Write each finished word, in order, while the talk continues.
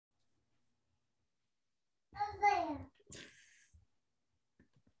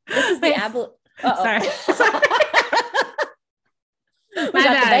the Sorry. We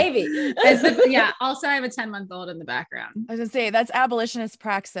got the baby. Yeah. Also, I have a 10-month-old in the background. I was gonna say that's abolitionist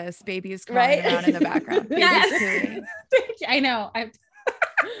praxis. Babies crying around in the background. Babies I know.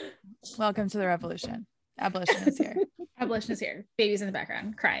 Welcome to the revolution. Abolition is here. Abolition is here. Babies in the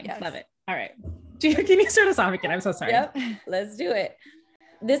background crying. Yes. Love it. All right. Can you start us off again? I'm so sorry. Yep. Let's do it.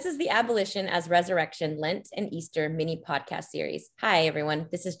 This is the Abolition as Resurrection Lent and Easter mini podcast series. Hi, everyone.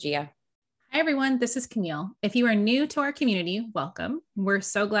 This is Gia. Hi, everyone. This is Camille. If you are new to our community, welcome. We're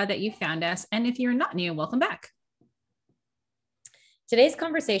so glad that you found us. And if you're not new, welcome back. Today's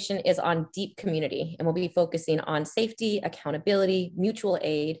conversation is on deep community, and we'll be focusing on safety, accountability, mutual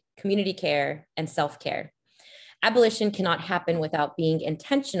aid, community care, and self-care. Abolition cannot happen without being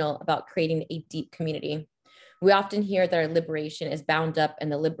intentional about creating a deep community. We often hear that our liberation is bound up in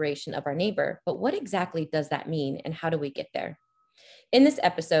the liberation of our neighbor, but what exactly does that mean, and how do we get there? In this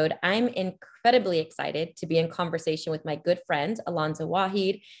episode, I'm incredibly excited to be in conversation with my good friend, Alonzo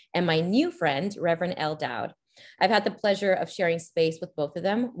Wahid, and my new friend, Reverend L. Dowd. I've had the pleasure of sharing space with both of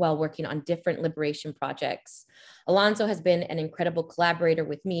them while working on different liberation projects. Alonzo has been an incredible collaborator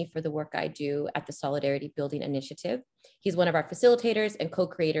with me for the work I do at the Solidarity Building Initiative. He's one of our facilitators and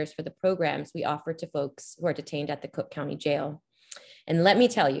co-creators for the programs we offer to folks who are detained at the Cook County Jail. And let me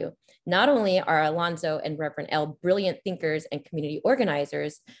tell you, not only are Alonzo and Reverend L brilliant thinkers and community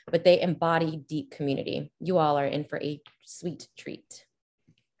organizers, but they embody deep community. You all are in for a sweet treat.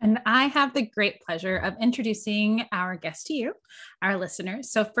 And I have the great pleasure of introducing our guest to you, our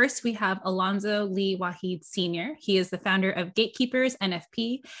listeners. So first we have Alonzo Lee Wahid Sr. He is the founder of Gatekeepers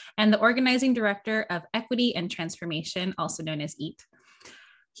NFP and the organizing director of Equity and Transformation, also known as EAT.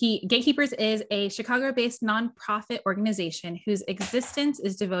 Gatekeepers is a Chicago-based nonprofit organization whose existence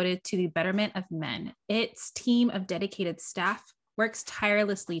is devoted to the betterment of men. Its team of dedicated staff works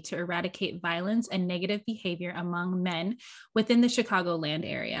tirelessly to eradicate violence and negative behavior among men within the Chicagoland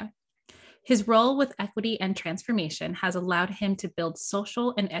area. His role with Equity and Transformation has allowed him to build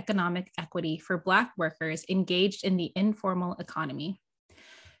social and economic equity for Black workers engaged in the informal economy.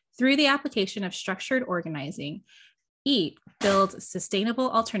 Through the application of structured organizing, EAT builds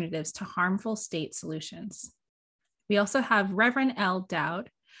sustainable alternatives to harmful state solutions. We also have Reverend L. Dowd.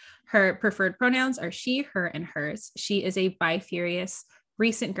 Her preferred pronouns are she, her, and hers. She is a bi-furious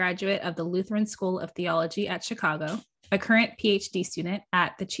recent graduate of the Lutheran School of Theology at Chicago, a current PhD student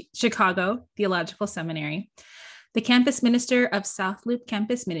at the Chicago Theological Seminary, the campus minister of South Loop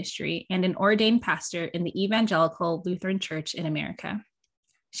Campus Ministry, and an ordained pastor in the Evangelical Lutheran Church in America.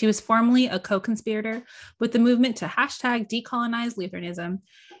 She was formerly a co-conspirator with the movement to #decolonize Lutheranism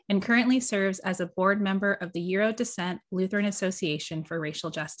and currently serves as a board member of the Euro Descent Lutheran Association for Racial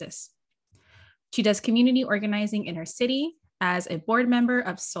Justice. She does community organizing in her city as a board member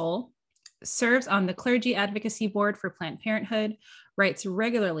of SOUL, serves on the Clergy Advocacy Board for Planned Parenthood, writes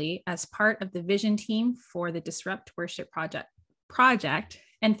regularly as part of the vision team for the Disrupt Worship Project,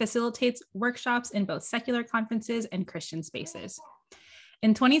 and facilitates workshops in both secular conferences and Christian spaces.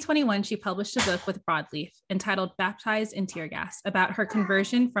 In 2021, she published a book with Broadleaf entitled Baptized in Tear Gas about her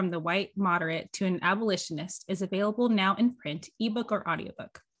conversion from the white moderate to an abolitionist is available now in print, ebook, or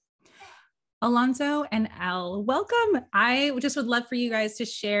audiobook. Alonzo and Al, welcome. I just would love for you guys to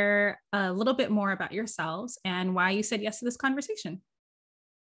share a little bit more about yourselves and why you said yes to this conversation.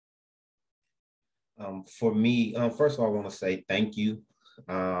 For me, first of all, I want to say thank you.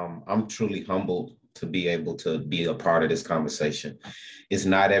 I'm truly humbled to be able to be a part of this conversation. It's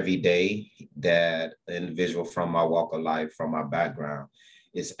not every day that an individual from my walk of life, from my background,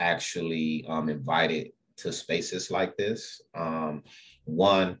 is actually invited to spaces like this.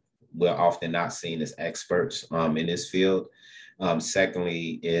 One, we're often not seen as experts in this field.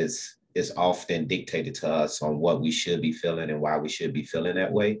 Secondly, it's often dictated to us on what we should be feeling and why we should be feeling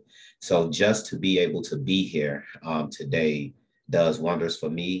that way. So just to be able to be here today does wonders for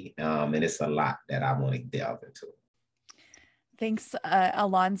me, and it's a lot that I want to delve into. Thanks,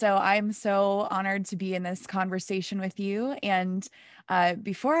 Alonzo. I'm so honored to be in this conversation with you. And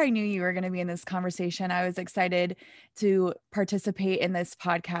before I knew you were going to be in this conversation, I was excited to participate in this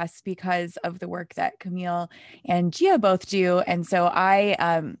podcast because of the work that Camille and Gia both do. And so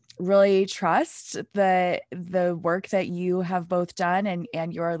I really trust the work that you have both done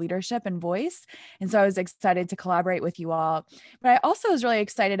and your leadership and voice. And so I was excited to collaborate with you all. But I also was really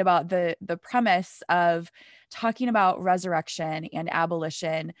excited about the premise of talking about resurrection and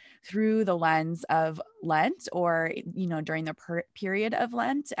abolition through the lens of Lent, or, you know, during the period of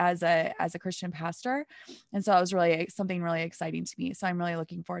Lent as a Christian pastor. And so it was really something really exciting to me. So I'm really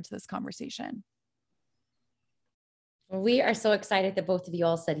looking forward to this conversation. We are so excited that both of you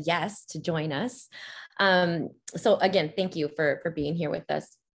all said yes to join us. So again, thank you for being here with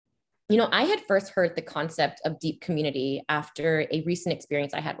us. You know, I had first heard the concept of deep community after a recent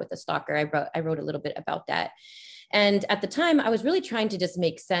experience I had with a stalker. I wrote a little bit about that. And at the time, I was really trying to just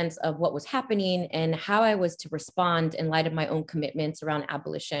make sense of what was happening and how I was to respond in light of my own commitments around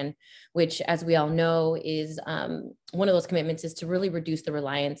abolition, which, as we all know, is one of those commitments is to really reduce the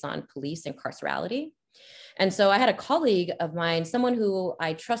reliance on police and carcerality. And so I had a colleague of mine, someone who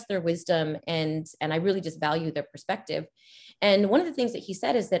I trust their wisdom and I really just value their perspective. And one of the things that he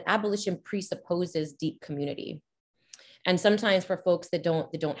said is that abolition presupposes deep community. And sometimes for folks that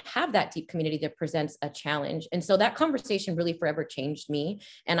don't have that deep community, that presents a challenge. And so that conversation really forever changed me.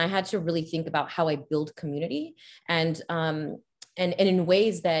 And I had to really think about how I build community and in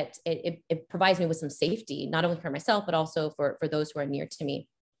ways that it provides me with some safety, not only for myself, but also for those who are near to me.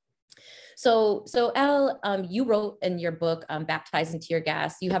 So Elle, you wrote in your book, Baptized in Tear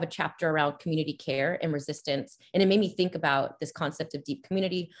Gas, you have a chapter around community care and resistance. And it made me think about this concept of deep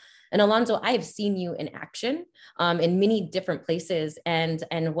community. And Alonzo, I have seen you in action in many different places. And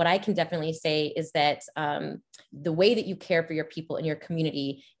what I can definitely say is that the way that you care for your people in your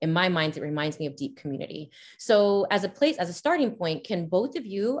community, in my mind, it reminds me of deep community. So as a starting point, can both of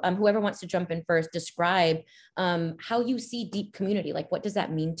you, whoever wants to jump in first, describe how you see deep community? Like, what does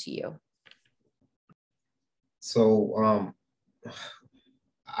that mean to you? So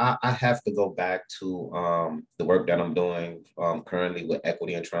I have to go back to the work that I'm doing currently with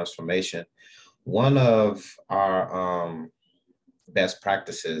equity and transformation. One of our best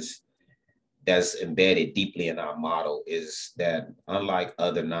practices that's embedded deeply in our model is that, unlike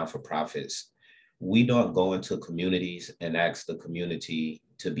other non-for-profits, we don't go into communities and ask the community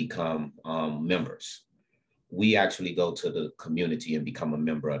to become members. We actually go to the community and become a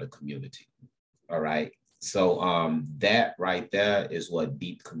member of the community. All right. So that right there is what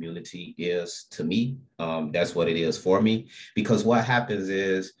deep community is to me. That's what it is for me, because what happens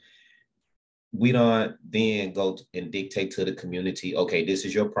is we don't then go and dictate to the community, okay, this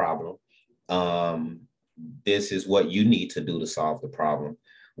is your problem. This is what you need to do to solve the problem.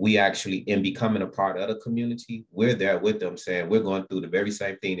 We actually, in becoming a part of the community, we're there with them saying, we're going through the very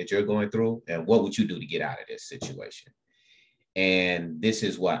same thing that you're going through. And what would you do to get out of this situation? And this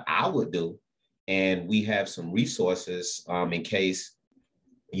is what I would do. And we have some resources in case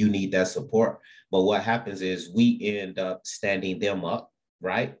you need that support. But what happens is we end up standing them up,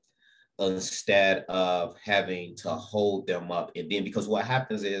 right? Instead of having to hold them up. And then, because what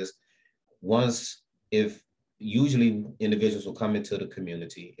happens is if usually individuals will come into the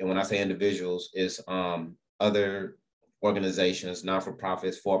community. And when I say individuals, it's other organizations,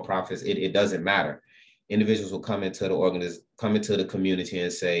 non-for-profits, for-profits, it doesn't matter. Individuals will come into the community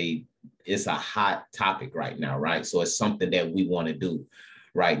and say, it's a hot topic right now, right? So it's something that we want to do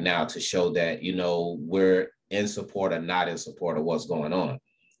right now to show that, you know, we're in support or not in support of what's going on.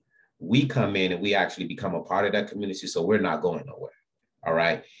 We come in and we actually become a part of that community, so we're not going nowhere. All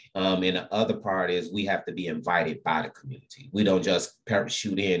right. And the other part is we have to be invited by the community. We don't just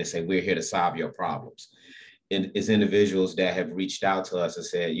parachute in and say, we're here to solve your problems. And it's individuals that have reached out to us and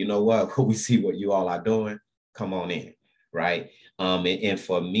said, you know what, we see what you all are doing, come on in, right? And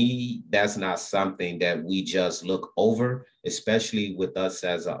for me, that's not something that we just look over, especially with us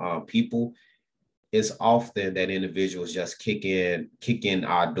as a people. It's often that individuals just kick in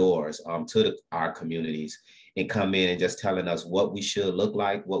our doors to our communities and come in and just telling us what we should look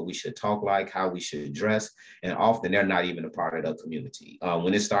like, what we should talk like, how we should dress. And often they're not even a part of the community.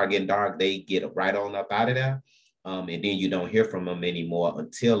 When it starts getting dark, they get right on up out of there. And then you don't hear from them anymore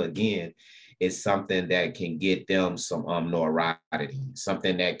until, again, it's something that can get them some notoriety,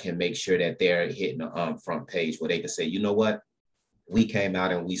 something that can make sure that they're hitting the front page where they can say, you know what? We came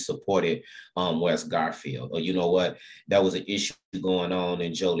out and we supported West Garfield, or you know what, that was an issue going on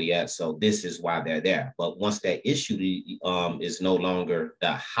in Joliet, so this is why they're there. But once that issue is no longer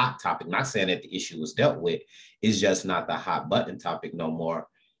the hot topic, not saying that the issue was dealt with, it's just not the hot button topic no more.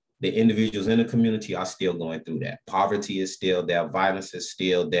 The individuals in the community are still going through that. Poverty is still there, violence is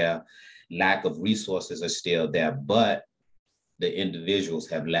still there, lack of resources are still there, but the individuals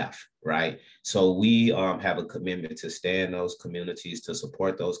have left, right? So we have a commitment to stay in those communities, to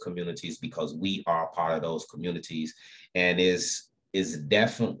support those communities, because we are part of those communities. And is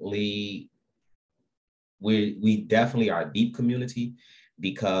definitely, we definitely are a deep community,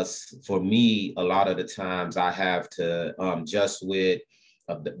 because for me, a lot of the times I have to, just with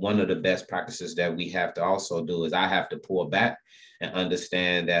one of the best practices that we have to also do is I have to pull back and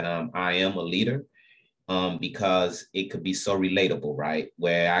understand that I am a leader. Because it could be so relatable, right?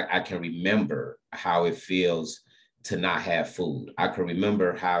 Where I can remember how it feels to not have food. I can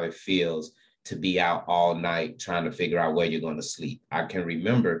remember how it feels to be out all night trying to figure out where you're going to sleep. I can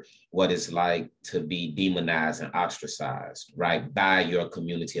remember what it's like to be demonized and ostracized, right, by your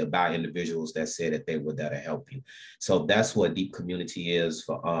community, or by individuals that said that they were there to help you. So that's what deep community is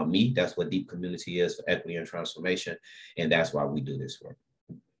for me. That's what deep community is for Equity and Transformation. And that's why we do this work.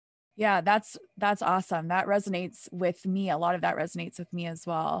 Yeah, that's awesome. That resonates with me. A lot of that resonates with me as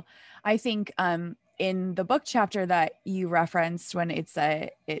well. I think in the book chapter that you referenced, when it's a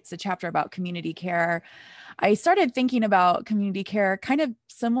chapter about community care, I started thinking about community care kind of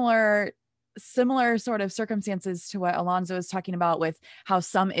similar sort of circumstances to what Alonzo was talking about, with how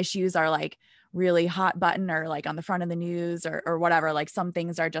some issues are like really hot button or like on the front of the news or whatever. Like some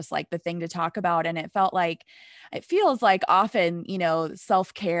things are just like the thing to talk about. And it feels like often, you know,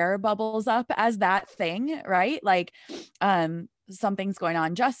 self-care bubbles up as that thing, right? Like something's going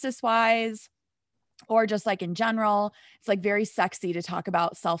on justice wise, or just like in general, it's like very sexy to talk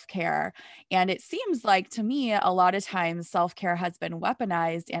about self-care. And it seems like to me, a lot of times self-care has been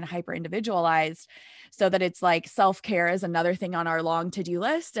weaponized and hyper individualized, so that it's like self-care is another thing on our long to-do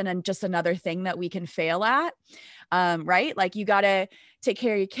list, and then just another thing that we can fail at, right? Like you got to take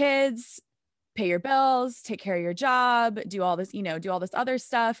care of your kids, pay your bills, take care of your job, do all this, you know, do all this other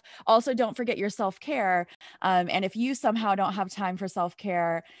stuff. Also, don't forget your self-care. And if you somehow don't have time for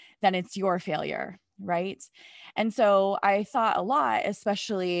self-care, then it's your failure, right? And so I thought a lot,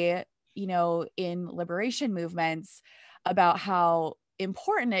 especially, you know, in liberation movements, about how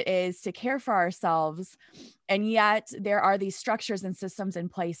important it is to care for ourselves. And yet there are these structures and systems in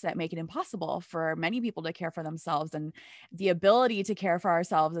place that make it impossible for many people to care for themselves. And the ability to care for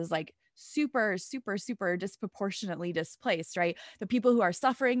ourselves is like super disproportionately displaced, right? The people who are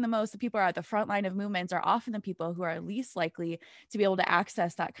suffering the most, the people who are at the front line of movements, are often the people who are least likely to be able to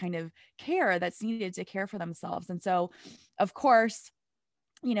access that kind of care that's needed to care for themselves. And so, of course,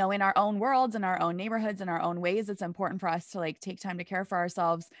 you know, in our own worlds, in our own neighborhoods, in our own ways, it's important for us to like take time to care for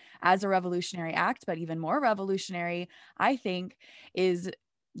ourselves as a revolutionary act. But even more revolutionary, I think, is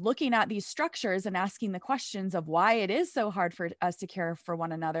looking at these structures and asking the questions of why it is so hard for us to care for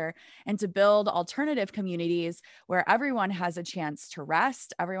one another, and to build alternative communities where everyone has a chance to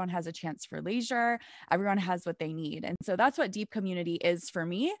rest, everyone has a chance for leisure, everyone has what they need. And so that's what deep community is for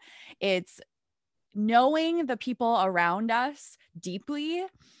me. It's knowing the people around us deeply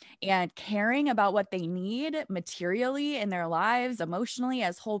and caring about what they need materially in their lives, emotionally,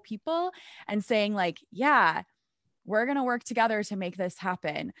 as whole people, and saying like, yeah, we're going to work together to make this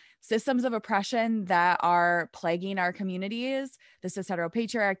happen. Systems of oppression that are plaguing our communities, the cis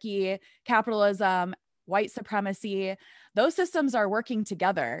heteropatriarchy, capitalism, white supremacy, those systems are working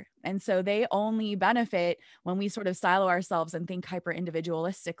together. And so they only benefit when we sort of silo ourselves and think hyper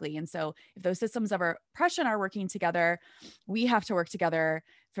individualistically. And so if those systems of oppression are working together, we have to work together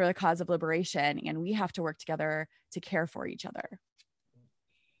for the cause of liberation, and we have to work together to care for each other.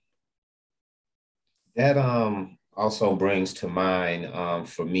 That also brings to mind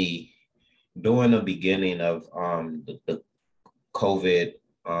for me, during the beginning of the COVID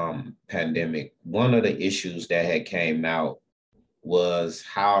pandemic, one of the issues that had came out was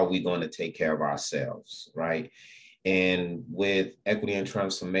how are we going to take care of ourselves, right? And with Equity and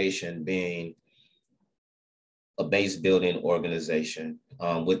Transformation being a base building organization,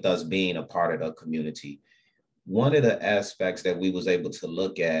 with us being a part of the community, one of the aspects that we was able to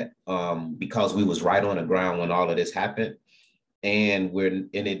look at, because we was right on the ground when all of this happened, and we're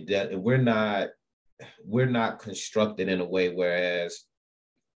not constructed in a way whereas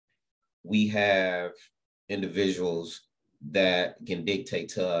we have individuals that can dictate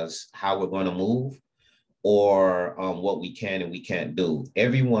to us how we're going to move, or what we can and we can't do.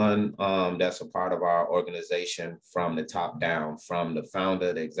 Everyone that's a part of our organization, from the top down, from the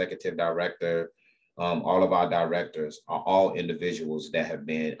founder, the executive director, all of our directors, are all individuals that have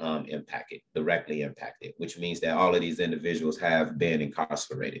been directly impacted, which means that all of these individuals have been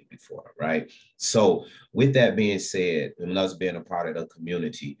incarcerated before, right? So with that being said, and us being a part of the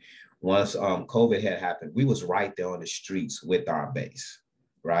community, once COVID had happened, we was right there on the streets with our base,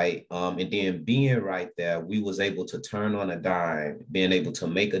 right? And then being right there, we was able to turn on a dime, being able to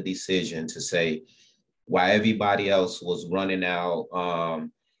make a decision to say, while everybody else was running out,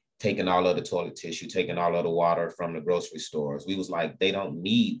 taking all of the toilet tissue, taking all of the water from the grocery stores, we was like, they don't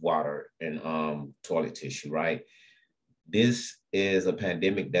need water and toilet tissue, right? This is a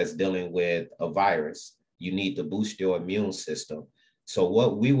pandemic that's dealing with a virus. You need to boost your immune system. So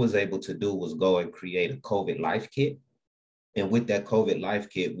what we was able to do was go and create a COVID life kit. And with that COVID life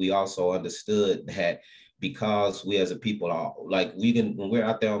kit, we also understood that because we as a people are like, we can, when we're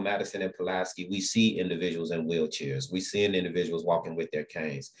out there on Madison and Pulaski, we see individuals in wheelchairs. We see individuals walking with their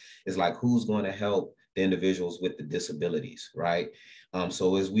canes. It's like, who's going to help the individuals with the disabilities, right?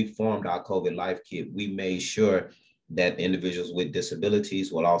 So as we formed our COVID Life Kit, we made sure that individuals with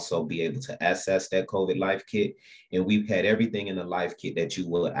disabilities will also be able to access that COVID Life Kit. And we've had everything in the Life Kit that you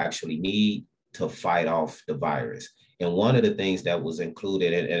will actually need to fight off the virus. And one of the things that was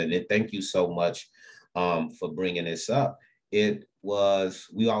included, and thank you so much for bringing this up, it was,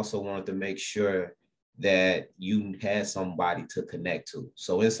 we also wanted to make sure that you had somebody to connect to.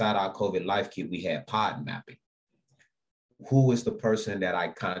 So inside our COVID Life Kit, we had pod mapping. Who is the person that I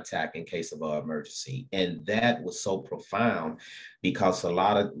contact in case of an emergency? And that was so profound, because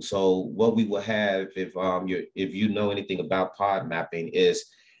so what we will have, if you know anything about pod mapping, is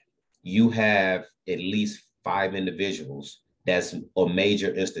you have at least 5 individuals that's or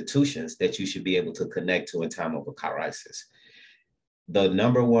major institutions that you should be able to connect to in time of a crisis. The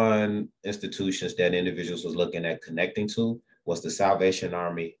number one institutions that individuals was looking at connecting to was the Salvation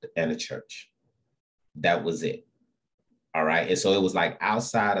Army and the church. That was it. All right. And so it was like,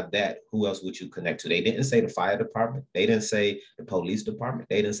 outside of that, who else would you connect to? They didn't say the fire department. They didn't say the police department.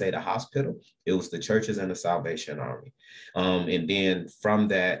 They didn't say the hospital. It was the churches and the Salvation Army. And then from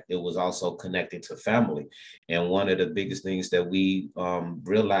that, it was also connecting to family. And one of the biggest things that we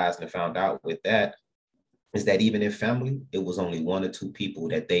realized and found out with that is that even in family, it was only 1 or 2 people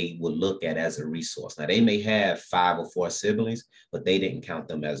that they would look at as a resource. Now, they may have 5 or 4 siblings, but they didn't count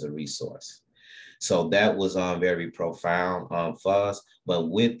them as a resource. So that was very profound for us. But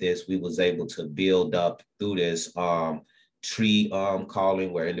with this, we was able to build up through this tree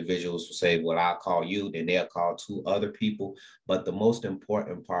calling, where individuals will say, well, I'll call you, then they'll call 2 other people. But the most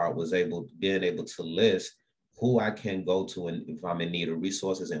important part was being able to list who I can go to and if I'm in need of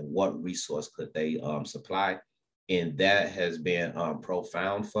resources, and what resource could they supply. And that has been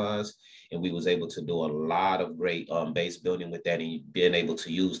profound for us. And we was able to do a lot of great base building with that, and being able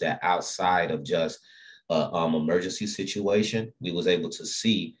to use that outside of just emergency situation. We was able to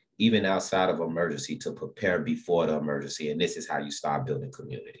see, even outside of emergency, to prepare before the emergency. And this is how you start building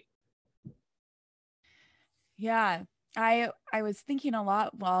community. Yeah. I was thinking a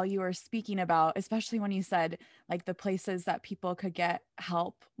lot while you were speaking about, especially when you said like the places that people could get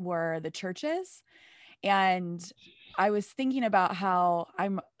help were the churches. And I was thinking about how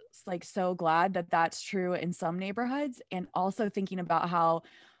I'm like so glad that that's true in some neighborhoods, and also thinking about how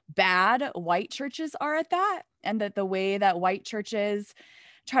bad white churches are at that, and that the way that white churches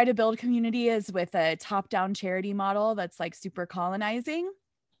try to build community is with a top-down charity model that's like super colonizing.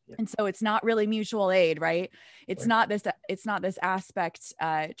 And so it's not really mutual aid, right? It's not this aspect.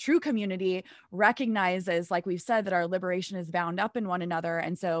 True community recognizes, like we've said, that our liberation is bound up in one another.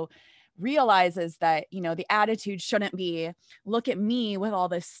 And so realizes that, you know, the attitude shouldn't be, look at me with all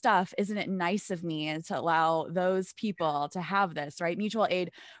this stuff. Isn't it nice of me to allow those people to have this, right? Mutual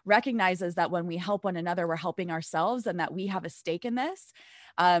aid recognizes that when we help one another, we're helping ourselves, and that we have a stake in this,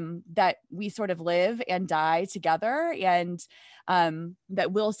 that we sort of live and die together, and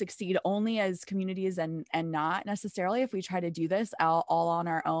that we'll succeed only as communities, and not necessarily if we try to do this all on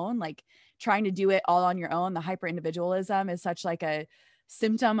our own. Like trying to do it all on your own, the hyper individualism is such like a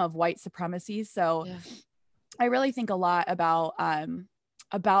symptom of white supremacy. So yeah. I really think a lot about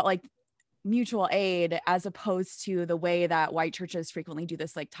like mutual aid, as opposed to the way that white churches frequently do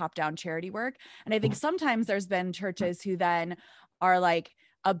this like top-down charity work. And I think sometimes there's been churches who then are like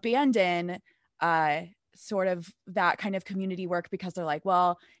abandon sort of that kind of community work, because they're like,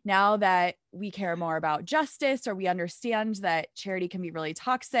 well, now that we care more about justice, or we understand that charity can be really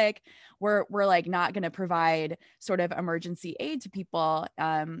toxic, we're like not going to provide sort of emergency aid to people.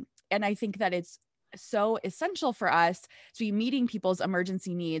 And I think that it's so essential for us to be meeting people's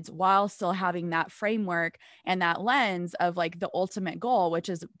emergency needs while still having that framework and that lens of like the ultimate goal, which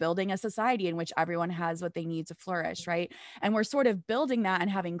is building a society in which everyone has what they need to flourish, right? And we're sort of building that and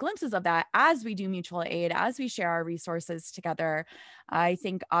having glimpses of that as we do mutual aid, as we share our resources together. I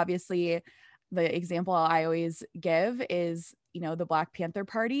think obviously the example I always give is, you know, the Black Panther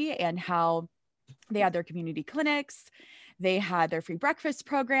Party, and how they had their community clinics. They had their free breakfast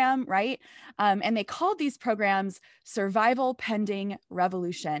program, right? And they called these programs Survival Pending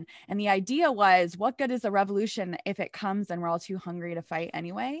Revolution. And the idea was, what good is a revolution if it comes and we're all too hungry to fight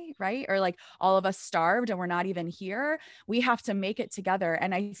anyway, right? Or like all of us starved and we're not even here. We have to make it together.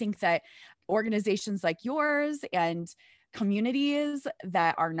 And I think that organizations like yours and communities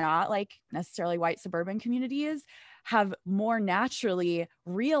that are not like necessarily white suburban communities have more naturally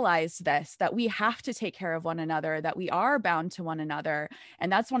realized this, that we have to take care of one another, that we are bound to one another.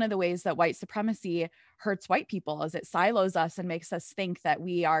 And that's one of the ways that white supremacy hurts white people, is it silos us and makes us think that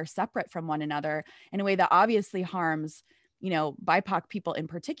we are separate from one another in a way that obviously harms, BIPOC people in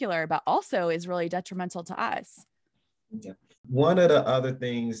particular, but also is really detrimental to us. Yeah. One of the other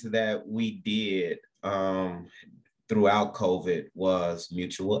things that we did throughout COVID was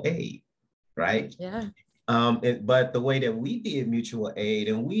mutual aid, right? Yeah. But the way that we did mutual aid,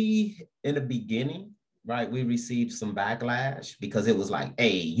 and we, in the beginning, right, we received some backlash because it was like,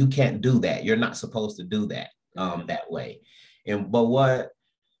 hey, you can't do that. You're not supposed to do that that way. But what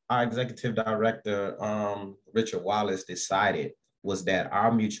our executive director, Richard Wallace, decided was that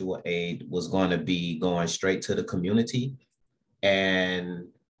our mutual aid was going to be going straight to the community and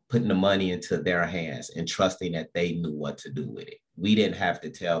putting the money into their hands and trusting that they knew what to do with it. We didn't have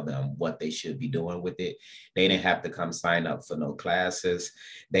to tell them what they should be doing with it. They didn't have to come sign up for no classes.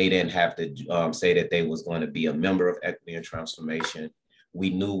 They didn't have to say that they was going to be a member of Equity and Transformation.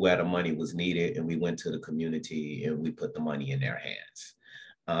 We knew where the money was needed, and we went to the community and we put the money in their hands.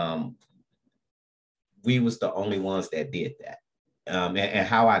 We was the only ones that did that. And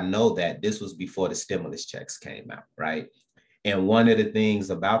how I know that, this was before the stimulus checks came out, right? And one of the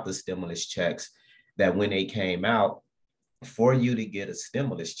things about the stimulus checks, that when they came out, for you to get a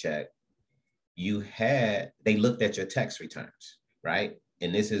stimulus check, they looked at your tax returns, right?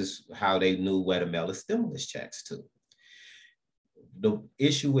 And this is how they knew where to mail the stimulus checks to. The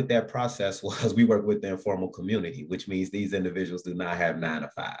issue with that process was we work with the informal community, which means these individuals do not have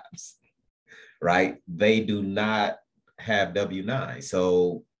 9-to-5s, right? They do not have W-9.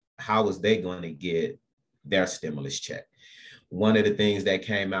 So how was they going to get their stimulus check? One of the things that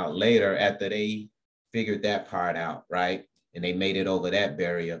came out later, after they figured that part out, right, and they made it over that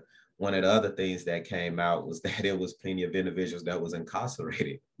barrier, one of the other things that came out was that there was plenty of individuals that was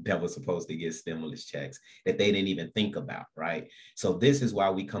incarcerated that was supposed to get stimulus checks that they didn't even think about, right? So this is why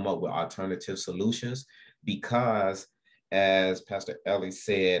we come up with alternative solutions, because as Pastor Ellie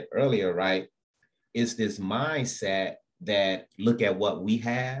said earlier, right, it's this mindset that look at what we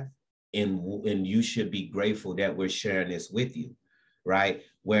have, and you should be grateful that we're sharing this with you, right?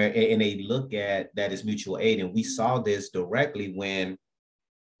 And they look at that as mutual aid. And we saw this directly when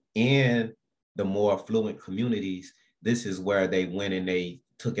in the more affluent communities, this is where they went and they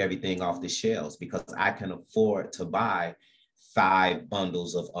took everything off the shelves, because I can afford to buy 5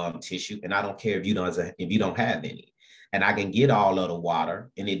 bundles of tissue, and I don't care if you don't have any. And I can get all of the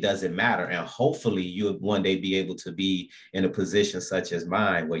water, and it doesn't matter. And hopefully you'll one day be able to be in a position such as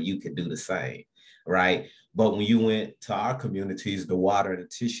mine where you could do the same, right? But when you went to our communities, the water and the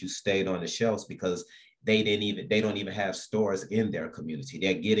tissue stayed on the shelves because they don't even have stores in their community.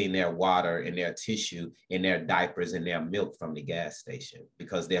 They're getting their water and their tissue and their diapers and their milk from the gas station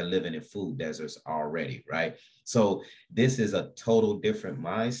because they're living in food deserts already, right? So this is a total different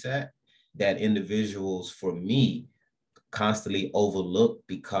mindset that individuals, for me, constantly overlook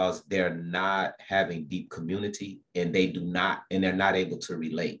because they're not having deep community, and they're not able to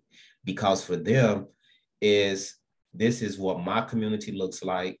relate, because for them this is what my community looks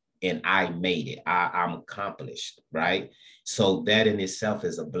like, and I made it. I'm accomplished, right? So that in itself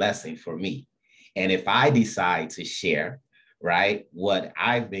is a blessing for me. And if I decide to share, right, what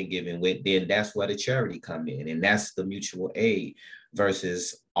I've been given with, then that's where the charity come in, and that's the mutual aid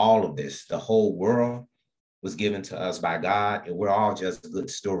versus all of this. The whole world was given to us by God, and we're all just good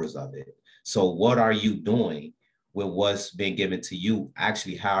stewards of it. So what are you doing with what's been given to you?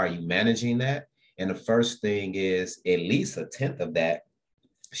 Actually, how are you managing that? And the first thing is at least 1/10 of that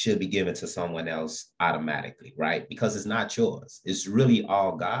should be given to someone else automatically, right? Because it's not yours. It's really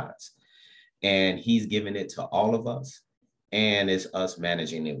all God's. And he's giving it to all of us. And it's us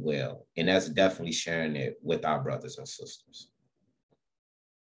managing it well. And that's definitely sharing it with our brothers and sisters.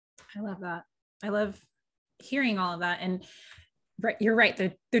 I love that. I love hearing all of that. And you're right.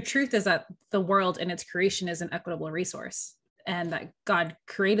 The truth is that the world and its creation is an equitable resource, and that God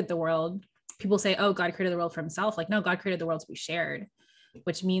created the world. People say, oh, God created the world for himself. Like, no, God created the world to be shared,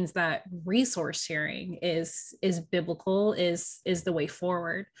 which means that resource sharing is biblical, is the way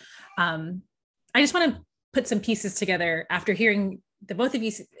forward. I just want to put some pieces together after hearing the both of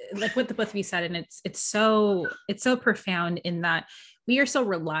you, like what the both of you said. And it's so profound in that we are so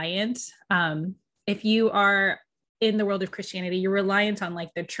reliant. If you are in the world of Christianity, you're reliant on like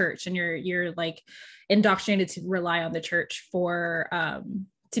the church, and you're like indoctrinated to rely on the church for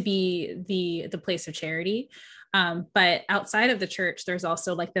to be the place of charity. But outside of the church, there's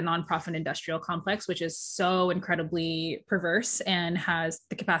also like the nonprofit industrial complex, which is so incredibly perverse and has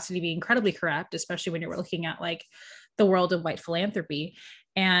the capacity to be incredibly corrupt, especially when you're looking at like the world of white philanthropy.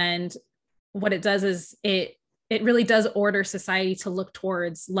 And what it does is it really does order society to look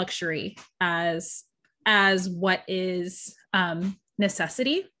towards luxury as what is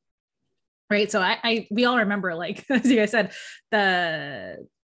necessity, right? So we all remember, like, as you guys said, the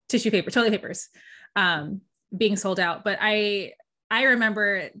toilet papers being sold out. But I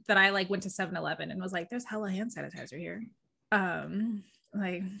remember that I like went to 7-Eleven and was like, there's hella hand sanitizer here.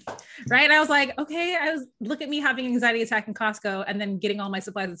 Like, right. And I was like, okay, look at me having an anxiety attack in Costco and then getting all my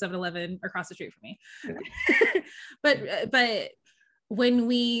supplies at 7-Eleven across the street from me. But when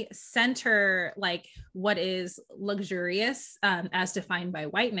we center like what is luxurious as defined by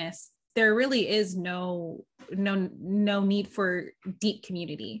whiteness, there really is no need for deep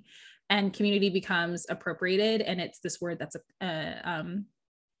community, and community becomes appropriated. And it's this word that's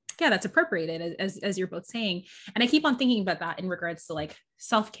that's appropriated, as you're both saying. And I keep on thinking about that in regards to like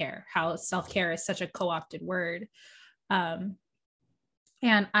self-care, how self-care is such a co-opted word. And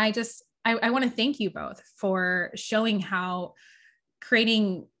I want to thank you both for showing how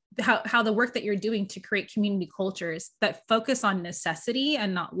the work that you're doing to create community cultures that focus on necessity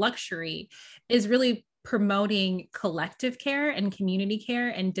and not luxury is really promoting collective care and community care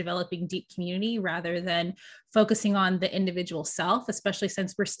and developing deep community rather than focusing on the individual self, especially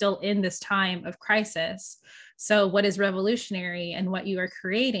since we're still in this time of crisis. So what is revolutionary and what you are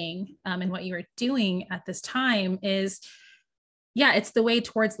creating and what you are doing at this time is, it's the way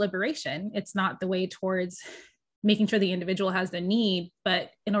towards liberation. It's not the way towards making sure the individual has the need, but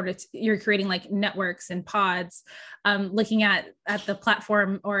in order to, you're creating like networks and pods, looking at the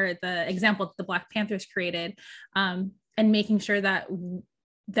platform or the example that the Black Panthers created, and making sure that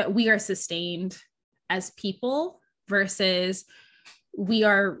we are sustained as people versus we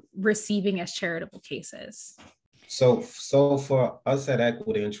are receiving as charitable cases. So for us at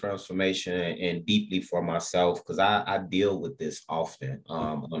Equity and Transformation, and deeply for myself, because I deal with this often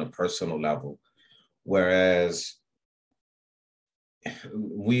on a personal level, whereas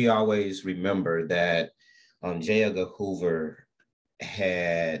we always remember that J. Edgar Hoover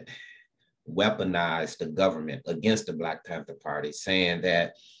had weaponized the government against the Black Panther Party, saying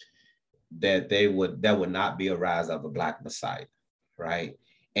that there would not be a rise of a Black Messiah, right?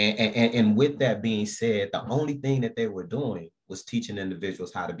 And with that being said, the only thing that they were doing was teaching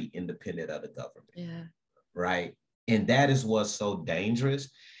individuals how to be independent of the government, right? And that is what's so dangerous,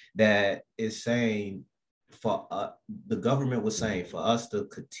 that is saying the government was saying for us to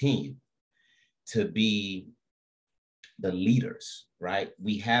continue to be the leaders, right?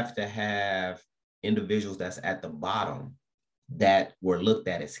 We have to have individuals that's at the bottom that were looked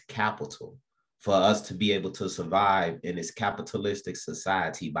at as capital for us to be able to survive in this capitalistic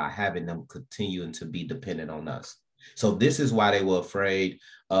society by having them continuing to be dependent on us. So this is why they were afraid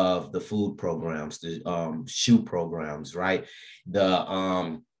of the food programs, the shoe programs, right?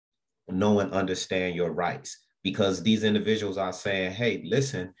 The know and understand your rights, because these individuals are saying, hey,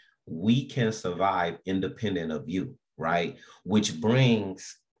 listen, we can survive independent of you, right? Which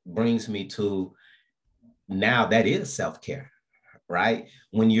brings me to now that is self-care, right?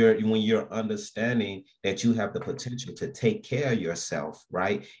 When you're understanding that you have the potential to take care of yourself,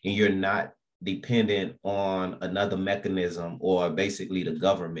 right? And you're not dependent on another mechanism or basically the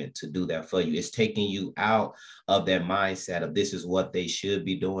government to do that for you. It's taking you out of that mindset of this is what they should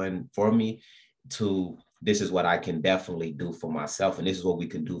be doing for me to this is what I can definitely do for myself. And this is what we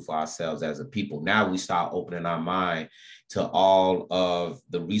can do for ourselves as a people. Now we start opening our mind to all of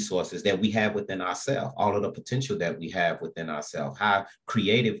the resources that we have within ourselves, all of the potential that we have within ourselves, how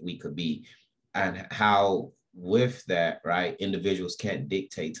creative we could be, and how with that, right, individuals can't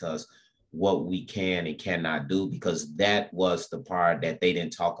dictate to us what we can and cannot do, because that was the part that they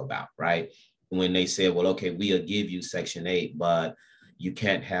didn't talk about, right? When they said, well, okay, we'll give you Section 8, but you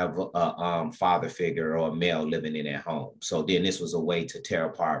can't have a father figure or a male living in their home. So then this was a way to tear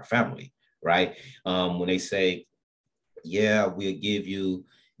apart family, right? When they say, yeah, we'll give you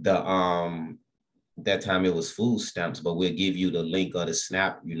the, that time it was food stamps, but we'll give you the link or the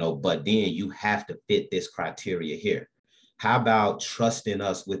SNAP, but then you have to fit this criteria here. How about trusting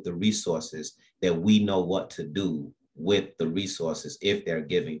us with the resources that we know what to do with the resources if they're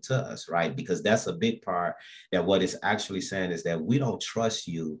giving to us, right? Because that's a big part, that what it's actually saying is that we don't trust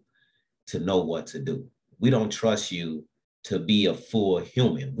you to know what to do. We don't trust you to be a full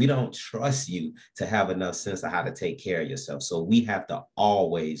human. We don't trust you to have enough sense of how to take care of yourself. So we have to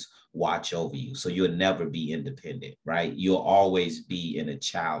always watch over you. So you'll never be independent, right? You'll always be in a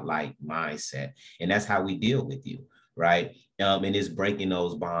childlike mindset. And that's how we deal with you, right? And it's breaking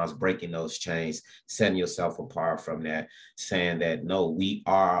those bonds, breaking those chains, setting yourself apart from that, saying that, no, we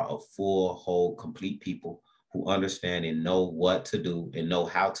are a full, whole, complete people who understand and know what to do and know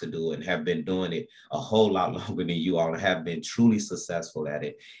how to do it, and have been doing it a whole lot longer than you all and have been truly successful at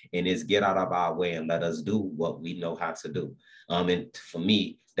it. And it's get out of our way and let us do what we know how to do. And for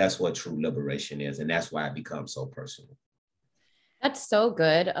me, that's what true liberation is. And that's why it becomes so personal. That's so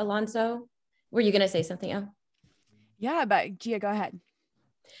good, Alonzo. Were you going to say something else? Yeah, but Gia, go ahead.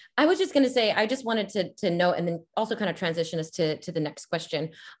 I was just going to say, I just wanted to note, and then also kind of transition us to the next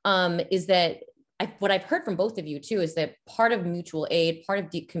question, is that what I've heard from both of you too, is that part of mutual aid, part of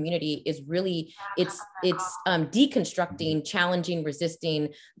deep community is really, it's deconstructing, challenging, resisting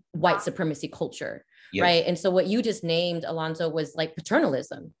white supremacy culture. Yes. Right. And so what you just named, Alonzo, was like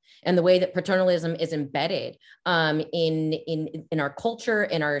paternalism, and the way that paternalism is embedded in our culture,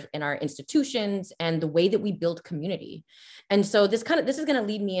 in our institutions, and the way that we build community. And so this is going to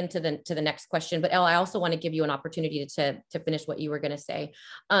lead me into the next question. But Elle, I also want to give you an opportunity to finish what you were going to say.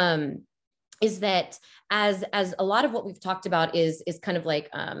 Is that as a lot of what we've talked about is kind of like,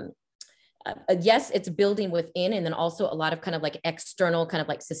 yes, it's building within, and then also a lot of kind of like external kind of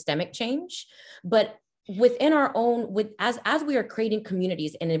like systemic change, but within our own, as we are creating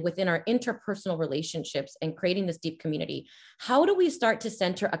communities and within our interpersonal relationships and creating this deep community, how do we start to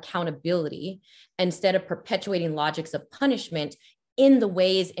center accountability instead of perpetuating logics of punishment in the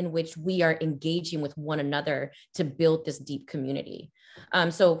ways in which we are engaging with one another to build this deep community?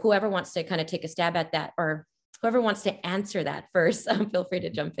 So whoever wants to kind of take a stab at that, or whoever wants to answer that first, feel free to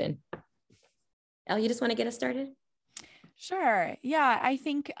jump in. Elle, you just want to get us started? Sure. Yeah, I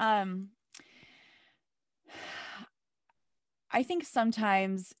think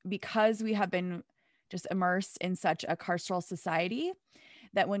sometimes, because we have been just immersed in such a carceral society,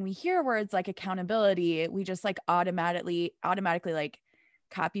 that when we hear words like accountability, we just like automatically like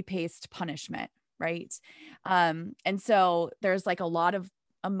copy paste punishment, right? And so there's like a lot of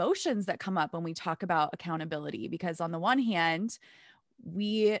emotions that come up when we talk about accountability, because on the one hand,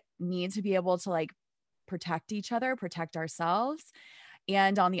 we need to be able to like protect each other, protect ourselves.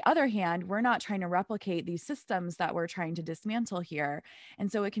 And on the other hand, we're not trying to replicate these systems that we're trying to dismantle here.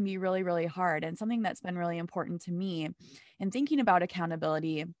 And so it can be really, really hard. And something that's been really important to me in thinking about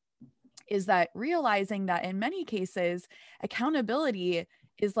accountability is that realizing that in many cases, accountability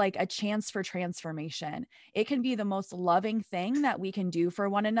is like a chance for transformation. It can be the most loving thing that we can do for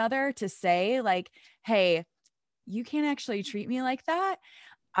one another, to say like, hey, you can't actually treat me like that.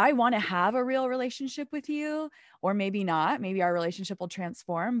 I want to have a real relationship with you, or maybe not. Maybe our relationship will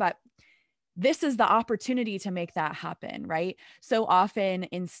transform, but this is the opportunity to make that happen, right? So often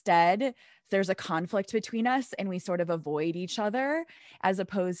instead, there's a conflict between us and we sort of avoid each other, as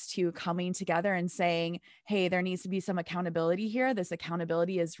opposed to coming together and saying, hey, there needs to be some accountability here. This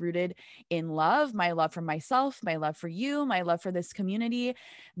accountability is rooted in love, my love for myself, my love for you, my love for this community.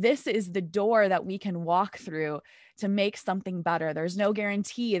 This is the door that we can walk through to make something better. There's no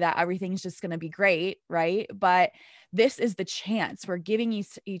guarantee that everything's just going to be great, right? But this is the chance. We're giving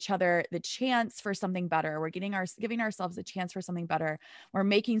each other the chance for something better. We're giving ourselves a chance for something better. We're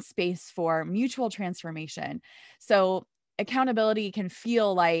making space for mutual transformation. So accountability can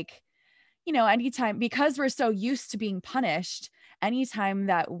feel like, anytime, because we're so used to being punished, anytime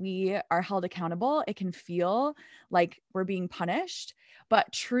that we are held accountable, it can feel like we're being punished.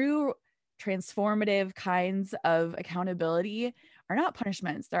 But true transformative kinds of accountability are not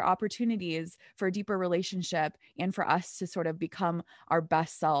punishments. They're opportunities for a deeper relationship and for us to sort of become our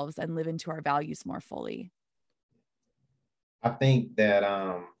best selves and live into our values more fully. I think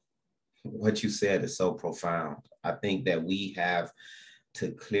that what you said is so profound. I think that we have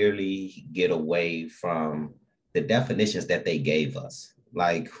to clearly get away from the definitions that they gave us.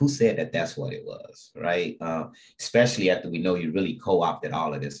 Like, who said that that's what it was, right? Especially after we know you really co-opted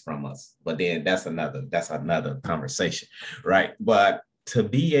all of this from us. But then that's another conversation, right? But to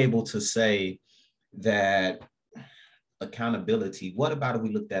be able to say that accountability, what about if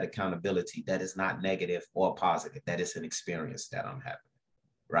we looked at accountability that is not negative or positive, that is an experience that I'm having,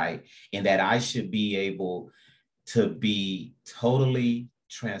 right? And that I should be able to be totally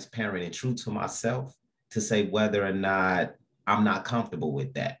transparent and true to myself to say whether or not I'm not comfortable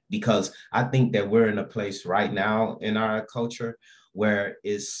with that. Because I think that we're in a place right now in our culture where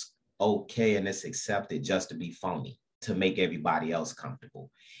it's okay and it's accepted just to be phony, to make everybody else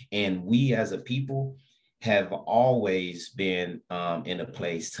comfortable. And we as a people have always been in a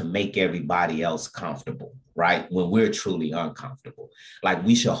place to make everybody else comfortable, right? When we're truly uncomfortable. Like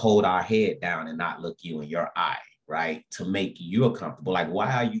we should hold our head down and not look you in your eye, right? To make you comfortable. Like,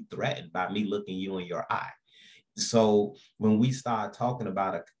 why are you threatened by me looking you in your eye? So when we start talking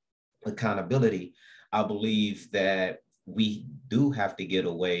about accountability, I believe that we do have to get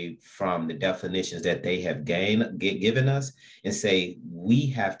away from the definitions that they have given us and say we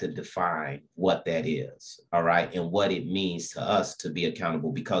have to define what that is, all right, and what it means to us to be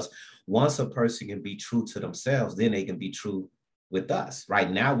accountable. Because once a person can be true to themselves, then they can be true with us. Right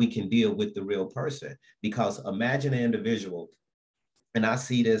now, we can deal with the real person. Because imagine an individual, and I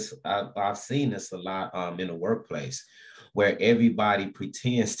see this, I've seen this a lot in the workplace, where everybody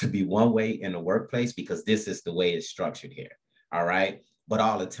pretends to be one way in the workplace because this is the way it's structured here. All right. But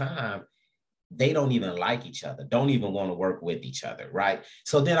all the time, they don't even like each other, don't even want to work with each other. Right.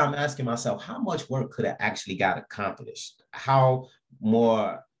 So then I'm asking myself, how much work could have actually got accomplished? How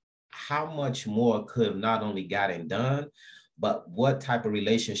much more could have not only gotten done, but what type of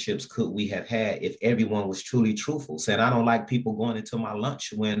relationships could we have had if everyone was truly truthful? Saying, I don't like people going into my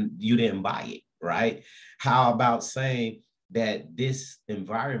lunch when you didn't buy it, right? How about saying that this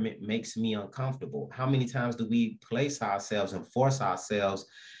environment makes me uncomfortable? How many times do we place ourselves and force ourselves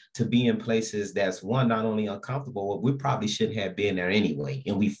to be in places that's, one, not only uncomfortable, but we probably shouldn't have been there anyway.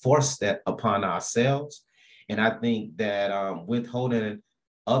 And we force that upon ourselves. And I think that with holding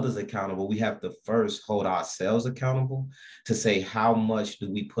others accountable, we have to first hold ourselves accountable to say, how much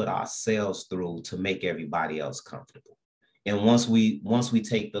do we put ourselves through to make everybody else comfortable? And once we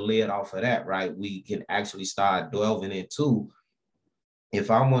take the lid off of that, right, we can actually start delving into,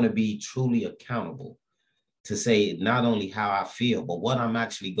 if I want to be truly accountable, to say not only how I feel, but what I'm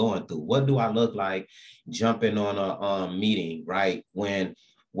actually going through. What do I look like jumping on a meeting, right, when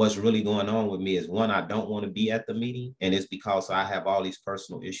what's really going on with me is, one, I don't want to be at the meeting. And it's because I have all these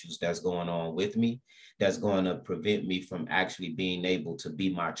personal issues that's going on with me that's going to prevent me from actually being able to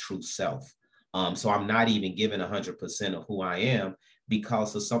be my true self. So I'm not even giving 100% of who I am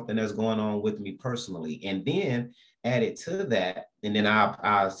because of something that's going on with me personally. And then added to that, and then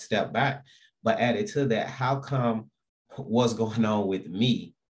I'll step back, but added to that, how come what's going on with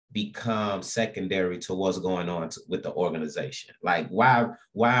me become secondary to what's going on with the organization? Like, why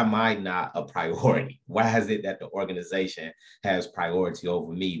am I not a priority? Why is it that the organization has priority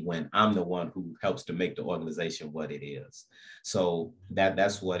over me when I'm the one who helps to make the organization what it is? So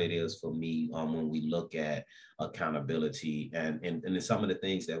that's what it is for me when we look at accountability and some of the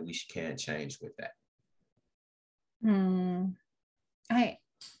things that we can change with that.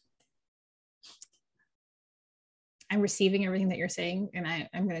 I'm receiving everything that you're saying, and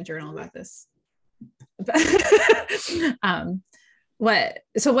I'm going to journal about this. What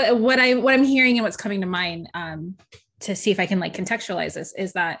I'm hearing and what's coming to mind to see if I can like contextualize this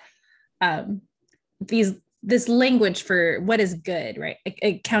is that this language for what is good, right?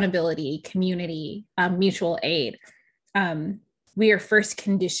 Accountability, community, mutual aid. We are first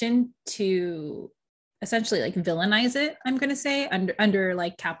conditioned to essentially like villainize it, I'm going to say, under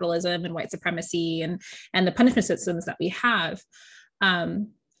like capitalism and white supremacy and the punishment systems that we have. And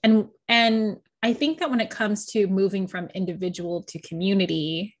I think that when it comes to moving from individual to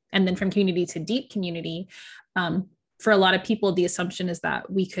community, and then from community to deep community, for a lot of people, the assumption is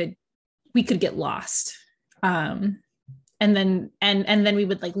that we could get lost. And then we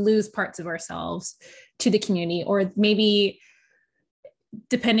would like lose parts of ourselves to the community, or maybe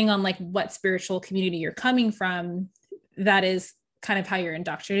depending on like what spiritual community you're coming from, that is kind of how you're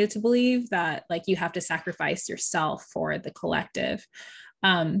indoctrinated to believe that like you have to sacrifice yourself for the collective.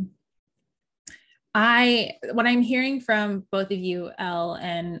 What I'm hearing from both of you, Elle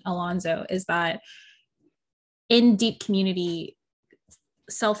and Alonzo, is that in deep community,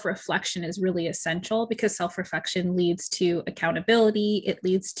 self-reflection is really essential, because self-reflection leads to accountability. It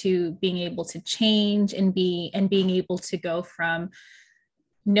leads to being able to change and being able to go from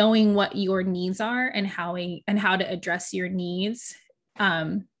knowing what your needs are and how to address your needs,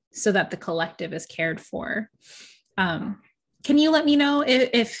 so that the collective is cared for. Can you let me know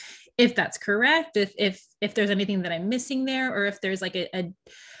if that's correct, if there's anything that I'm missing there, or if there's like a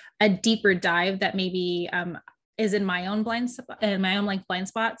deeper dive that maybe is in my own blind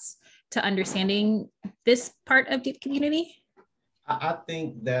spots to understanding this part of deep community? I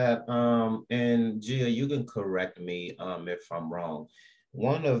think that, and Gia, you can correct me if I'm wrong.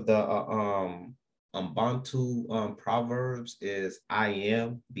 One of the Bantu proverbs is, I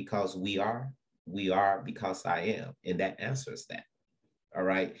am because we are because I am. And that answers that. All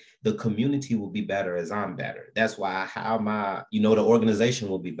right. The community will be better as I'm better. That's why the organization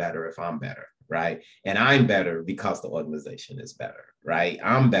will be better if I'm better. right? And I'm better because the organization is better, right?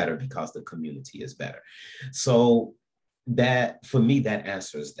 I'm better because the community is better. So that, for me, that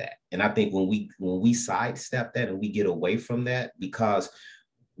answers that. And I think when we sidestep that and we get away from that, because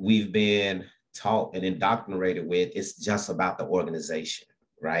we've been taught and indoctrinated with, it's just about the organization,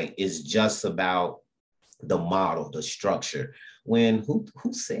 right? It's just about the model, the structure. When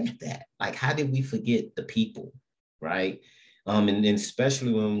who said that? Like, how did we forget the people, right? And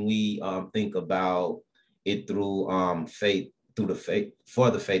especially when we think about it through faith, through the faith, for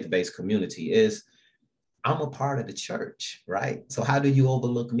the faith-based community, is I'm a part of the church, right? So how do you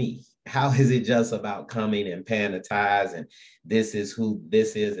overlook me? How is it just about coming and paying the tithes and this is who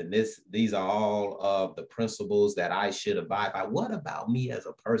this is and these are all of the principles that I should abide by? What about me as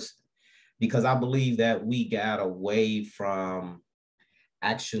a person? Because I believe that we got away from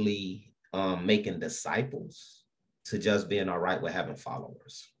actually making disciples to just being all right with having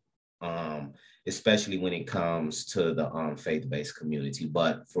followers, especially when it comes to the faith-based community.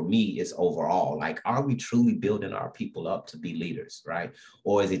 But for me, it's overall, like, are we truly building our people up to be leaders, right?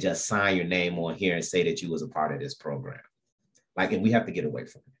 Or is it just sign your name on here and say that you was a part of this program? Like, and we have to get away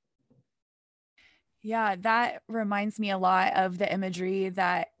from it. Yeah, that reminds me a lot of the imagery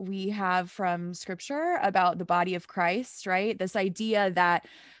that we have from scripture about the body of Christ, right? This idea that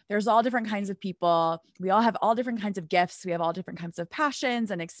there's all different kinds of people. We all have all different kinds of gifts. We have all different kinds of passions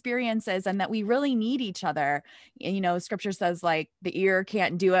and experiences, and that we really need each other. And, scripture says, like, the ear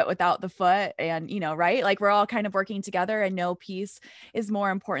can't do it without the foot. And, right? Like, we're all kind of working together, and no piece is more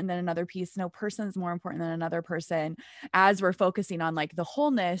important than another piece. No person is more important than another person. As we're focusing on like the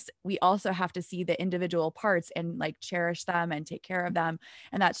wholeness, we also have to see the individual parts and like cherish them and take care of them.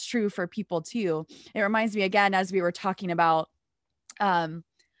 And that's true for people too. It reminds me, again, as we were talking about,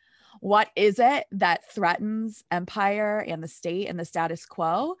 what is it that threatens empire and the state and the status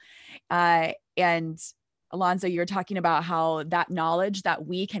quo? And Alonzo, you're talking about how that knowledge that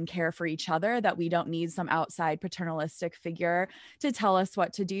we can care for each other, that we don't need some outside paternalistic figure to tell us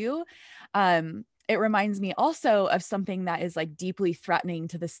what to do. It reminds me also of something that is like deeply threatening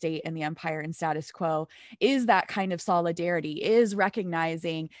to the state and the empire and status quo, is that kind of solidarity, is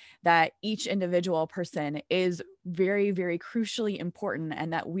recognizing that each individual person is very, very crucially important,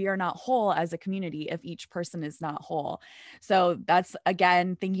 and that we are not whole as a community if each person is not whole. So that's,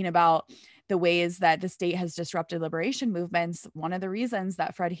 again, thinking about the ways that the state has disrupted liberation movements. One of the reasons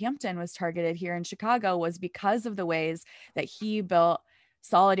that Fred Hampton was targeted here in Chicago was because of the ways that he built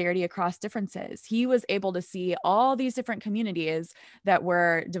solidarity across differences. He was able to see all these different communities that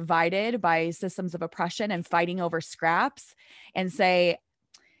were divided by systems of oppression and fighting over scraps, and say,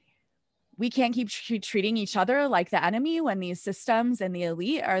 we can't keep treating each other like the enemy when these systems and the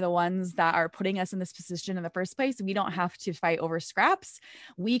elite are the ones that are putting us in this position in the first place. We don't have to fight over scraps.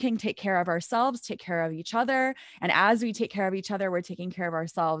 We can take care of ourselves, take care of each other. And as we take care of each other, we're taking care of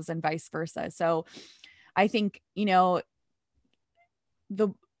ourselves, and vice versa. So I think,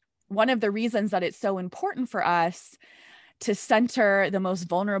 one of the reasons that it's so important for us to center the most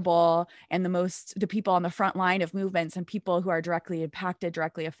vulnerable and the people on the front line of movements and people who are directly impacted,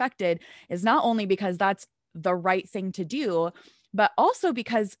 directly affected, is not only because that's the right thing to do, but also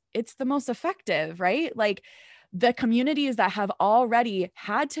because it's the most effective, right? Like, the communities that have already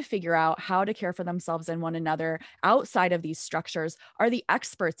had to figure out how to care for themselves and one another outside of these structures are the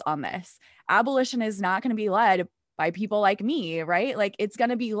experts on this. Abolition is not going to be led by people like me, right? Like, it's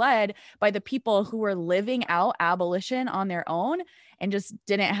going to be led by the people who were living out abolition on their own and just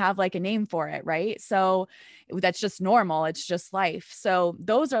didn't have like a name for it, right? So that's just normal. It's just life. So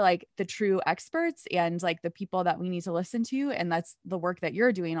those are like the true experts and like the people that we need to listen to. And that's the work that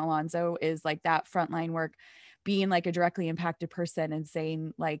you're doing, Alonzo, is like that frontline work, being like a directly impacted person and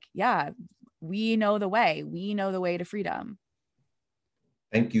saying like, yeah, we know the way to freedom.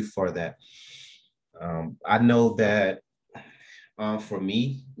 Thank you for that. I know that for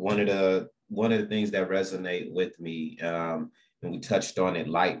me, one of the things that resonate with me, and we touched on it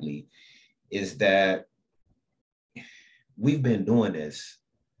lightly, is that we've been doing this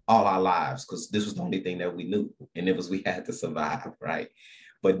all our lives because this was the only thing that we knew, and it was we had to survive, right?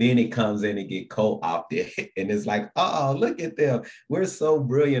 But then it comes in and get co-opted, and it's like, oh, look at them, we're so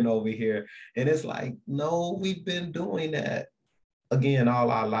brilliant over here, and it's like, no, we've been doing that again all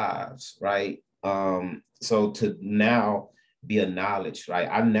our lives, right? So to now be acknowledged, right?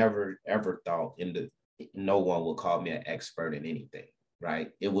 I never ever thought no one would call me an expert in anything, right?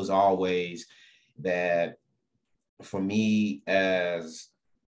 It was always that for me as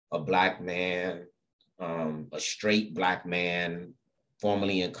a Black man, a straight Black man,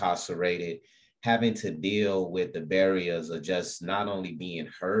 formerly incarcerated, having to deal with the barriers of just not only being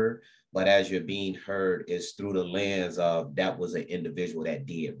heard, But as you're being heard, it's through the lens of that was an individual that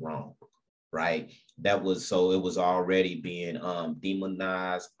did wrong, right? That was, so it was already being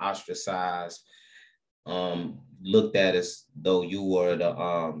demonized, ostracized, looked at as though you were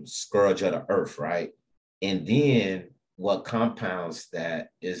the scourge of the earth, right? And then what compounds that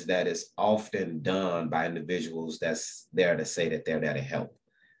is that it's often done by individuals that's there to say that they're there to help.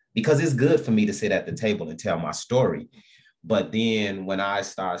 Because it's good for me to sit at the table and tell my story. But then when I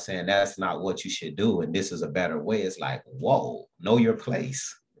start saying that's not what you should do, and this is a better way, it's like, whoa, know your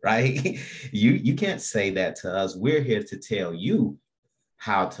place, right? You can't say that to us. We're here to tell you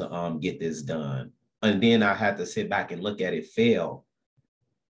how to get this done. And then I had to sit back and look at it fail.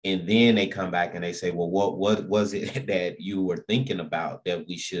 And then they come back and they say, well, what was it that you were thinking about that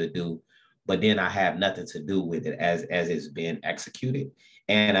we should do? But then I have nothing to do with it as it's being executed.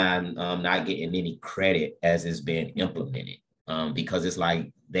 And I'm not getting any credit as it's being implemented, because it's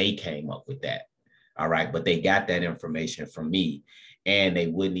like they came up with that. All right. But they got that information from me, and they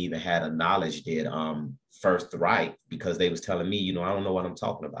wouldn't even have a knowledge did first right, because they was telling me, I don't know what I'm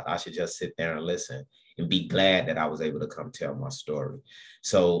talking about. I should just sit there and listen and be glad that I was able to come tell my story.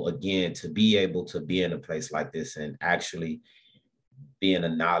 So again, to be able to be in a place like this and actually being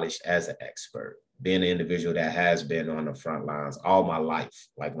acknowledged as an expert, being an individual that has been on the front lines all my life.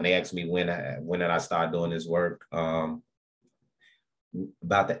 Like when they asked me when did I start doing this work,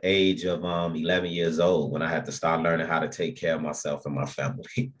 about the age of 11 years old, when I had to start learning how to take care of myself and my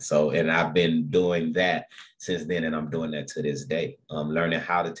family. So, and I've been doing that since then, and I'm doing that to this day. Learning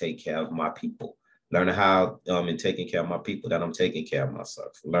how to take care of my people, learning how in taking care of my people that I'm taking care of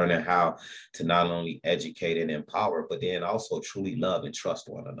myself, learning how to not only educate and empower, but then also truly love and trust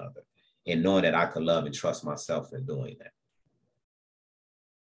one another, and knowing that I could love and trust myself in doing that.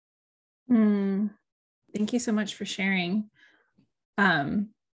 Thank you so much for sharing.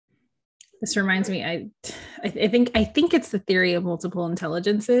 This reminds me, I think it's the theory of multiple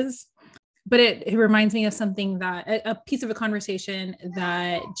intelligences, but it reminds me of something that a piece of a conversation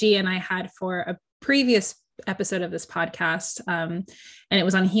that G and I had for a previous episode of this podcast. And it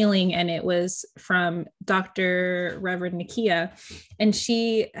was on healing, and it was from Dr. Reverend Nakia. And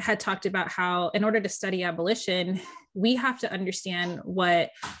she had talked about how in order to study abolition, we have to understand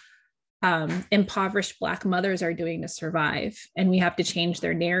what impoverished Black mothers are doing to survive. And we have to change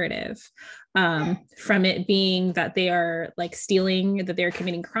their narrative from it being that they are like stealing, that they're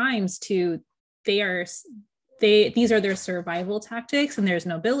committing crimes, to these are their survival tactics, and there's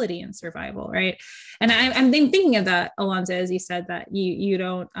nobility in survival, right? And I'm thinking of that, Alonzo, as you said that you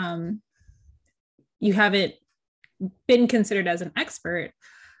don't, you haven't been considered as an expert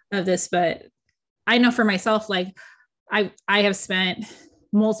of this, but I know for myself, like I have spent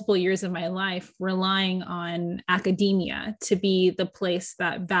multiple years of my life relying on academia to be the place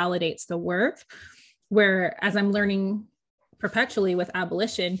that validates the work, where as I'm learning perpetually with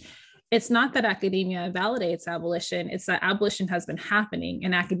abolition, it's not that academia validates abolition, it's that abolition has been happening,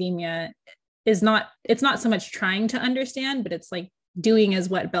 and academia is not, it's not so much trying to understand, but it's like doing as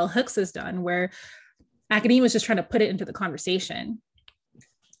what Bell Hooks has done, where academia is just trying to put it into the conversation.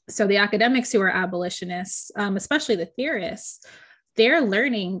 So the academics who are abolitionists, especially the theorists, they're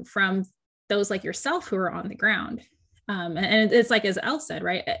learning from those like yourself who are on the ground. And it's like, as Elle said,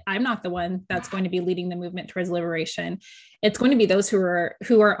 right? I'm not the one that's going to be leading the movement towards liberation. It's going to be those who are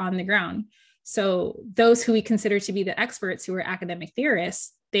on the ground. So those who we consider to be the experts, who are academic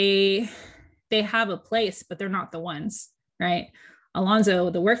theorists, they have a place, but they're not the ones, right?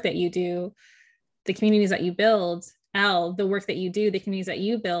 Alonzo, the work that you do, the communities that you build, Elle, the work that you do, the communities that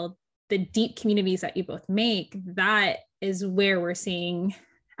you build, the deep communities that you both make, that is where we're seeing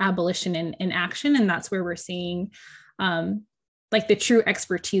abolition in action. And that's where we're seeing like the true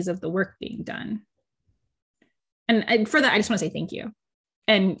expertise of the work being done. And for that, I just want to say thank you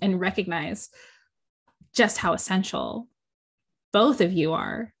and recognize just how essential both of you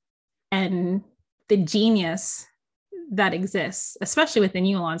are, and the genius that exists, especially within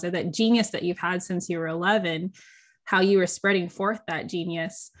you, Alonzo, that genius that you've had since you were 11, how you were spreading forth that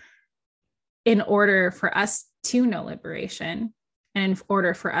genius in order for us to know liberation and in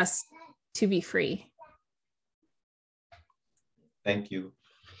order for us to be free. Thank you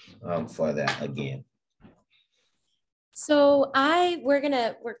for that again. So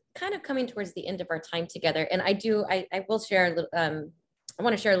we're kind of coming towards the end of our time together, and I will share a little, I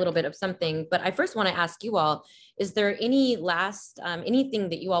want to share a little bit of something, but I first want to ask you all, is there any last, anything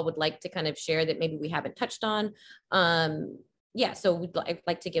that you all would like to kind of share that maybe we haven't touched on? Yeah, so I'd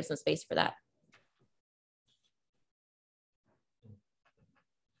like to give some space for that.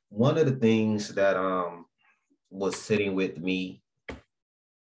 One of the things that was sitting with me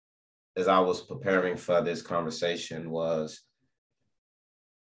as I was preparing for this conversation was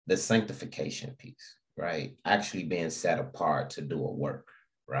the sanctification piece, right? Actually being set apart to do a work,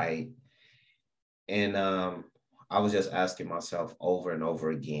 right? And I was just asking myself over and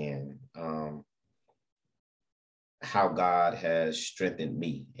over again how God has strengthened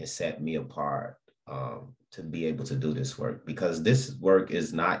me and set me apart to be able to do this work, because this work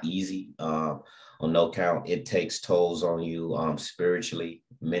is not easy. On no count, it takes tolls on you spiritually,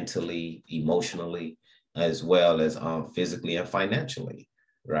 mentally, emotionally, as well as physically and financially,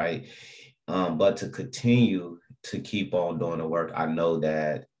 right? But to continue to keep on doing the work, I know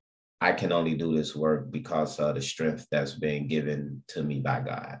that I can only do this work because of the strength that's been given to me by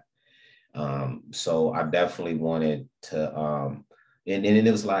God. So I definitely wanted to, and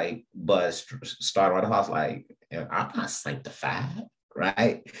it was like, but start right off, I was like, I'm not sanctified,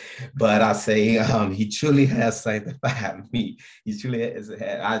 right? But I say, he truly has sanctified me. He truly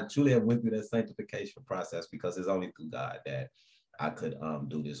I truly have went through that sanctification process, because it's only through God that I could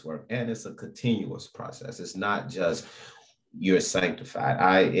do this work. And it's a continuous process. It's not just you're sanctified.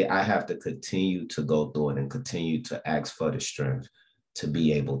 I have to continue to go through it and continue to ask for the strength to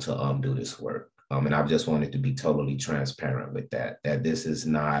be able to do this work. And I just wanted to be totally transparent with that this is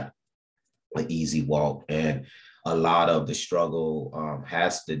not an easy walk. And a lot of the struggle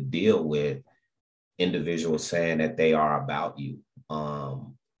has to deal with individuals saying that they are about you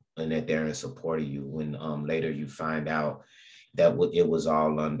and that they're in support of you, when later you find out that it was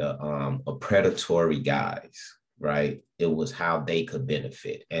all under a predatory guise, right? It was how they could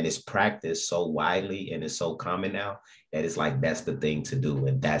benefit. And it's practiced so widely and it's so common now that it's like, that's the thing to do.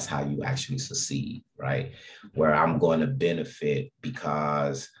 And that's how you actually succeed, right? Where I'm going to benefit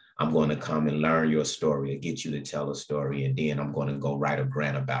because I'm going to come and learn your story and get you to tell a story. And then I'm going to go write a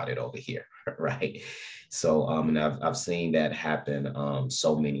grant about it over here, right? So, and I've seen that happen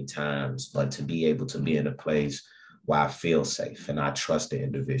so many times, but to be able to be in a place where I feel safe and I trust the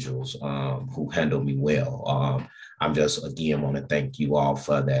individuals who handle me well. I'm just, again, want to thank you all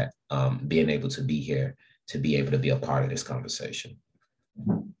for that, being able to be here, to be able to be a part of this conversation.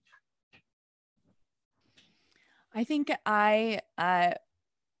 I think it's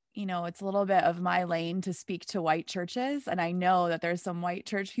a little bit of my lane to speak to white churches. And I know that there's some white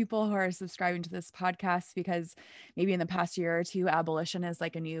church people who are subscribing to this podcast because maybe in the past year or two, abolition is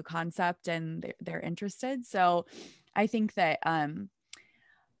like a new concept and they're interested. So I think that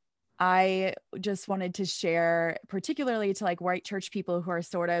I just wanted to share, particularly to like white church people who are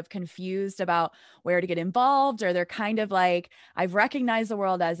sort of confused about where to get involved, or they're kind of like, I've recognized the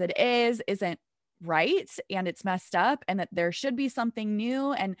world as it isn't right, and it's messed up, and that there should be something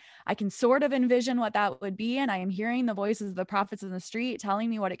new, and I can sort of envision what that would be, and I am hearing the voices of the prophets in the street telling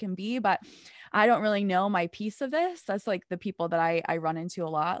me what it can be, but I don't really know my piece of this. That's like the people that I run into a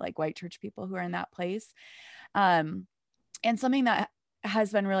lot, like white church people who are in that place. And something that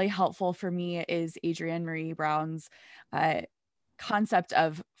has been really helpful for me is Adrienne Maree Brown's concept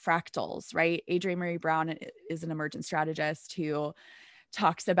of fractals, right? Adrienne Maree Brown is an emergent strategist who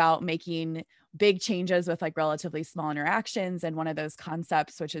talks about making big changes with like relatively small interactions. And one of those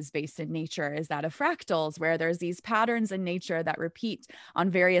concepts, which is based in nature, is that of fractals, where there's these patterns in nature that repeat on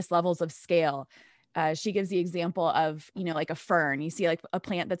various levels of scale. She gives the example of, like a fern. You see like a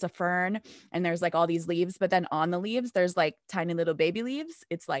plant that's a fern and there's like all these leaves, but then on the leaves, there's like tiny little baby leaves.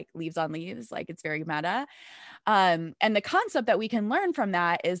 It's like leaves on leaves, like it's very meta. And the concept that we can learn from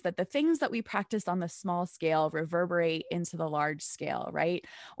that is that the things that we practice on the small scale reverberate into the large scale, right?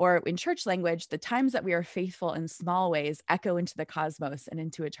 Or in church language, the times that we are faithful in small ways echo into the cosmos and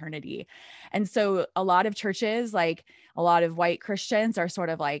into eternity. And so a lot of churches, like a lot of white Christians, are sort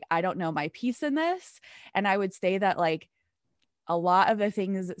of like, I don't know my piece in this. And I would say that like a lot of the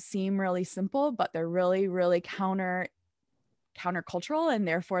things seem really simple, but they're really, really countercultural, and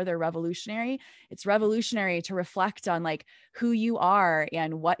therefore they're revolutionary. It's revolutionary to reflect on like who you are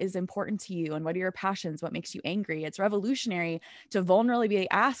and what is important to you and what are your passions, what makes you angry. It's revolutionary to vulnerably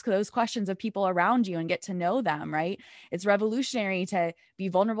ask those questions of people around you and get to know them, right? It's revolutionary to be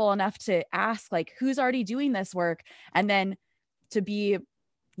vulnerable enough to ask like, who's already doing this work, and then to be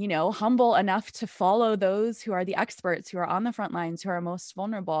humble enough to follow those who are the experts, who are on the front lines, who are most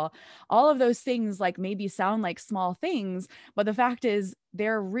vulnerable. All of those things like maybe sound like small things, but the fact is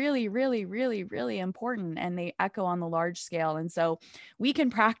they're really, really, really, really important, and they echo on the large scale. And so we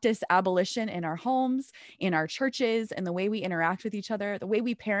can practice abolition in our homes, in our churches, and the way we interact with each other, the way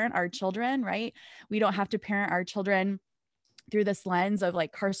we parent our children, right? We don't have to parent our children through this lens of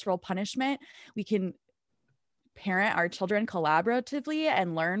like carceral punishment. We can parent our children collaboratively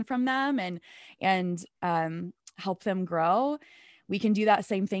and learn from them and help them grow. we can do that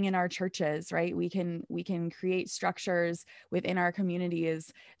same thing in our churches, right? We can create structures within our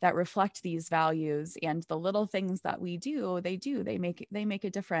communities that reflect these values, and the little things that we do, they make a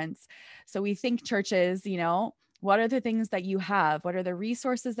difference. So we think churches, what are the things that you have? What are the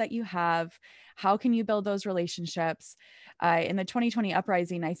resources that you have? How can you build those relationships? In the 2020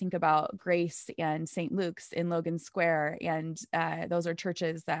 uprising, I think about Grace and St. Luke's in Logan Square, and those are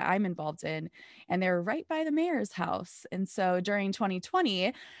churches that I'm involved in, and they're right by the mayor's house. And so during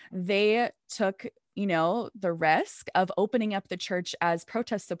 2020, they took, the risk of opening up the church as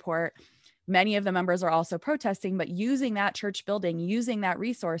protest support. Many of the members are also protesting, but using that church building, using that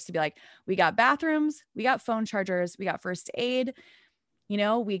resource to be like, we got bathrooms, we got phone chargers, we got first aid,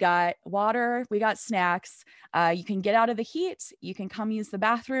 we got water, we got snacks. You can get out of the heat. You can come use the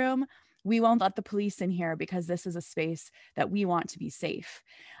bathroom. We won't let the police in here because this is a space that we want to be safe.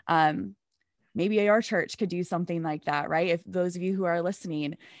 Maybe our church could do something like that, right? If those of you who are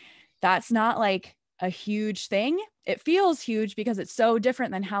listening, that's not like a huge thing. It feels huge because it's so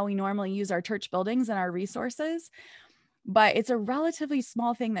different than how we normally use our church buildings and our resources, but it's a relatively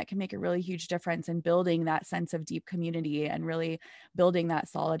small thing that can make a really huge difference in building that sense of deep community and really building that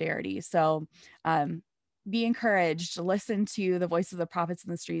solidarity. So be encouraged, listen to the voice of the prophets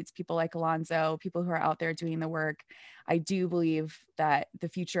in the streets, people like Alonzo, people who are out there doing the work. I do believe that the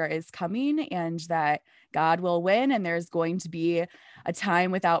future is coming and that God will win, and there's going to be a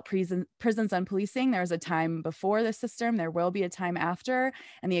time without prisons and policing. There's a time before the system. There will be a time after.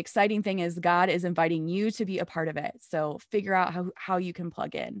 And the exciting thing is God is inviting you to be a part of it. So figure out how you can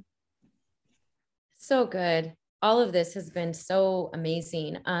plug in. So good. All of this has been so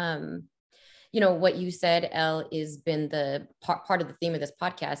amazing. What you said, Elle, has been the part of the theme of this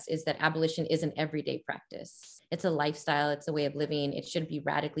podcast, is that abolition is an everyday practice. It's a lifestyle. It's a way of living. It should be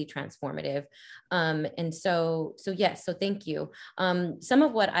radically transformative. So thank you. Some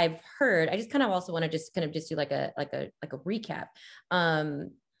of what I've heard, I just kind of also want to just do like a recap.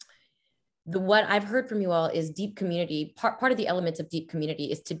 What I've heard from you all is deep community. Part of the elements of deep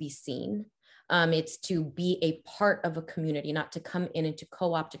community is to be seen. It's to be a part of a community, not to come in and to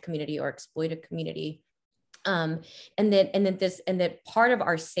co-opt a community or exploit a community. And that part of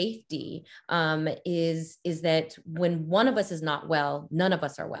our safety is that when one of us is not well, none of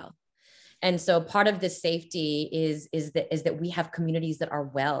us are well. And so part of this safety is that we have communities that are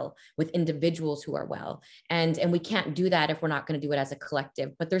well, with individuals who are well. And we can't do that if we're not going to do it as a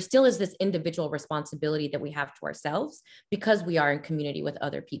collective. But there still is this individual responsibility that we have to ourselves because we are in community with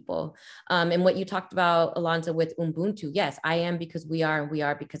other people. And what you talked about, Alonzo, with Ubuntu, yes, I am because we are, and we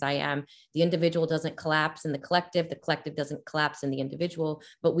are because I am. The individual doesn't collapse in the collective doesn't collapse in the individual,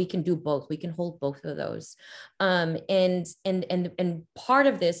 but we can do both. We can hold both of those. And part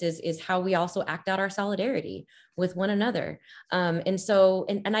of this is how we also act out our solidarity with one another. Other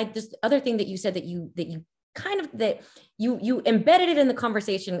thing that you said that you embedded it in the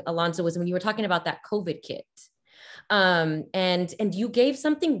conversation, Alonzo, was when you were talking about that COVID kit. And you gave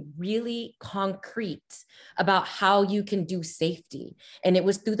something really concrete about how you can do safety. And it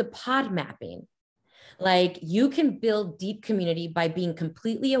was through the pod mapping. Like, you can build deep community by being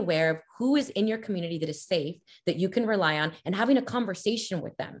completely aware of who is in your community that is safe, that you can rely on, and having a conversation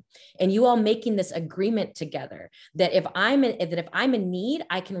with them. And you all making this agreement together that if I'm in need,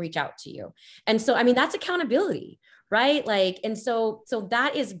 I can reach out to you. And so, I mean, that's accountability, right? So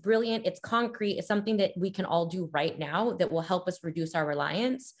that is brilliant. It's concrete. It's something that we can all do right now that will help us reduce our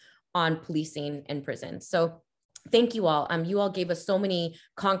reliance on policing and prisons. So thank you all. You all gave us so many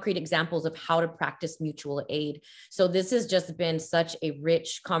concrete examples of how to practice mutual aid. So this has just been such a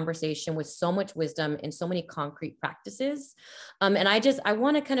rich conversation with so much wisdom and so many concrete practices. And I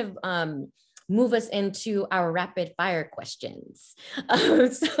want to kind of move us into our rapid fire questions.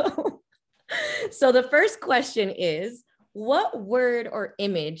 So the first question is, what word or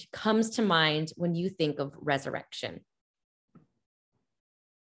image comes to mind when you think of resurrection?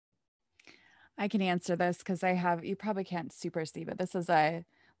 I can answer this because you probably can't super see, but this is a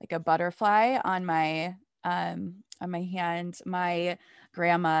butterfly on my hand. My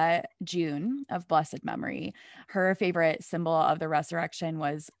grandma, June of blessed memory, her favorite symbol of the resurrection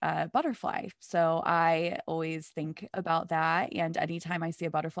was a butterfly. So I always think about that. And anytime I see a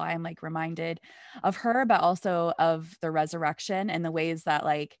butterfly, I'm like reminded of her, but also of the resurrection and the ways that,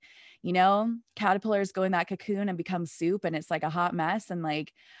 like, caterpillars go in that cocoon and become soup, and it's like a hot mess, and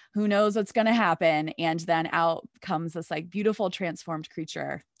like, who knows what's going to happen. And then out comes this like beautiful transformed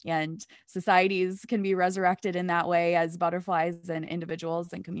creature, and societies can be resurrected in that way as butterflies, and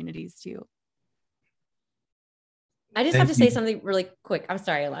individuals and communities too. I just have to say something really quick. I'm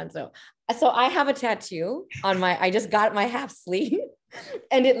sorry, Alonzo. So I have a tattoo on I just got my half sleeve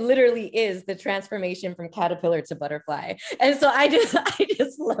and it literally is the transformation from caterpillar to butterfly. And so I just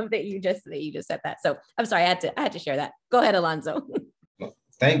love that you just said that. So I'm sorry, I had to share that. Go ahead, Alonzo.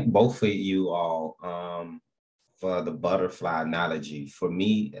 Thank both of you all for the butterfly analogy. For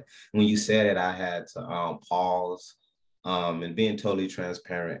me, when you said it, I had to pause and being totally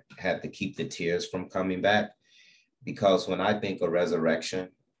transparent, had to keep the tears from coming back. Because when I think of resurrection,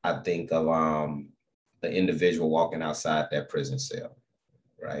 I think of the individual walking outside that prison cell,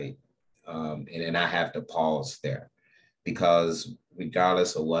 right? And I have to pause there because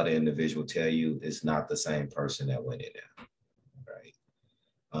regardless of what an individual tell you, it's not the same person that went in there, right?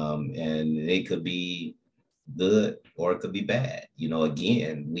 And it could be good or it could be bad. You know,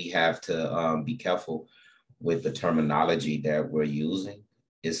 again, we have to be careful with the terminology that we're using.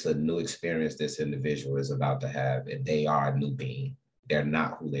 It's a new experience this individual is about to have, and they are a new being. They're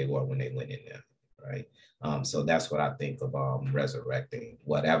not who they were when they went in there, right? So that's what I think of resurrecting.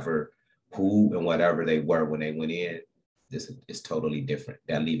 Who and whatever they were when they went in, this is totally different.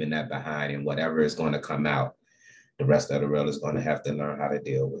 They're leaving that behind, and whatever is going to come out, the rest of the world is going to have to learn how to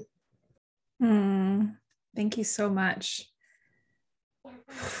deal with. Thank you so much.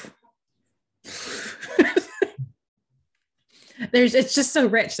 It's just so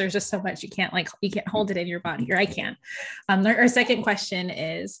rich. There's just so much you can't hold it in your body, or I can. Our second question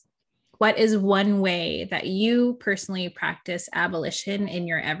is, what is one way that you personally practice abolition in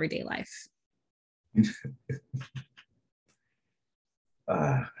your everyday life?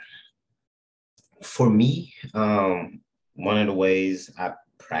 For me, one of the ways I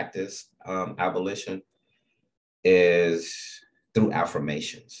practice abolition is through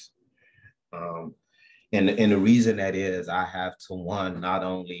affirmations. And the reason that is, I have to, one, not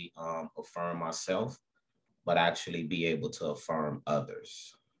only affirm myself, but actually be able to affirm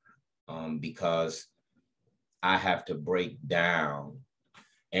others. Because I have to break down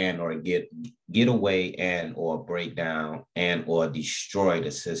and or get away and or break down and or destroy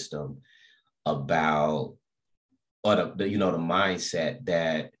the system about, or the mindset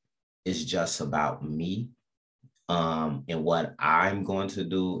that is just about me and what I'm going to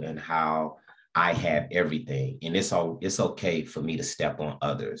do and how I have everything. And it's okay for me to step on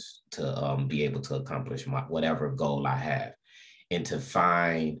others to be able to accomplish whatever goal I have, and to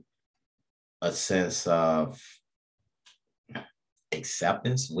find a sense of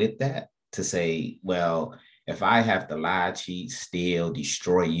acceptance with that, to say, well, if I have to lie, cheat, steal,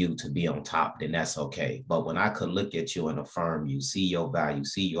 destroy you to be on top, then that's okay. But when I could look at you and affirm you, see your value,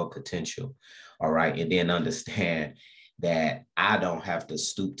 see your potential, all right, and then understand that I don't have to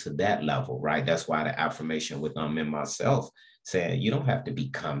stoop to that level, right? That's why the affirmation with in myself, saying you don't have to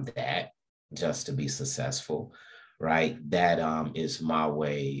become that just to be successful, right? That is my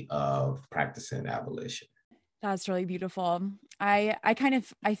way of practicing abolition. That's really beautiful. I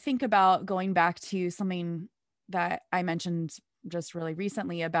think about going back to something that I mentioned just really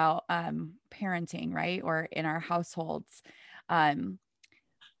recently about parenting, right? Or in our households.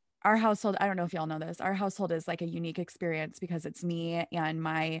 Our household, I don't know if y'all know this, our household is like a unique experience because it's me and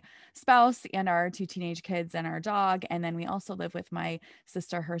my spouse and our 2 teenage kids and our dog. And then we also live with my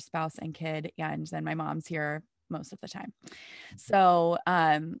sister, her spouse and kid. And then my mom's here most of the time. So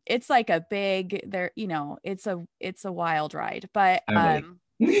it's like a big there, it's a wild ride, but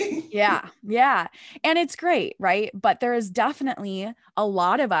yeah. And it's great, right? But there is definitely a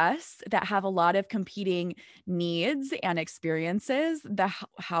lot of us that have a lot of competing needs and experiences. The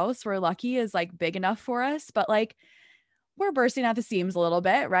house, we're lucky, is like big enough for us, but like we're bursting at the seams a little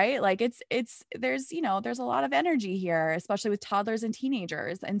bit, right? Like there's a lot of energy here, especially with toddlers and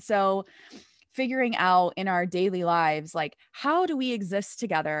teenagers. And so figuring out in our daily lives, like, how do we exist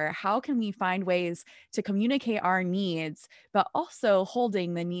together? How can we find ways to communicate our needs, but also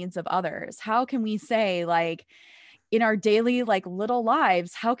holding the needs of others? How can we say, like, in our daily, like, little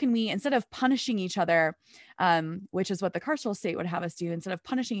lives, how can we, instead of punishing each other, which is what the carceral state would have us do, instead of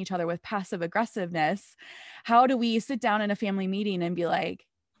punishing each other with passive aggressiveness, how do we sit down in a family meeting and be like,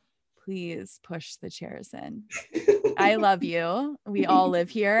 please push the chairs in. I love you. We all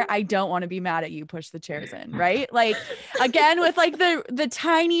live here. I don't want to be mad at you. Push the chairs in, right? Like, again, with like the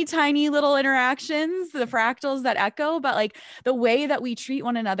tiny, tiny little interactions, the fractals that echo, but like the way that we treat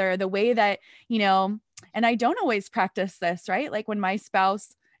one another, the way that, and I don't always practice this, right? Like when my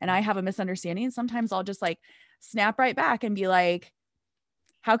spouse and I have a misunderstanding, sometimes I'll just like snap right back and be like,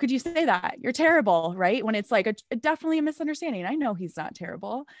 how could you say that? You're terrible, right? When it's like definitely a misunderstanding. I know he's not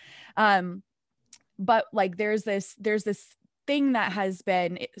terrible. But like there's this thing that has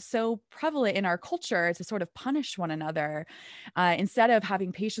been so prevalent in our culture to sort of punish one another, instead of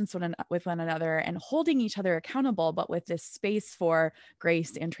having patience with one another and holding each other accountable, but with this space for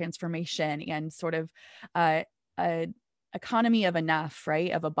grace and transformation and sort of a economy of enough,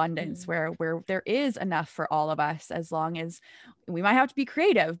 right? Of abundance, where there is enough for all of us, as long as we might have to be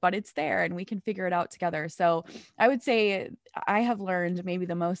creative, but it's there and we can figure it out together. So I would say I have learned maybe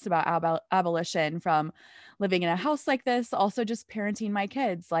the most about abolition from living in a house like this, also just parenting my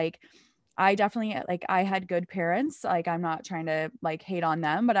kids. Like, I definitely, like, I had good parents. Like, I'm not trying to like hate on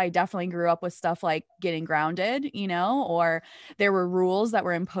them, but I definitely grew up with stuff like getting grounded, or there were rules that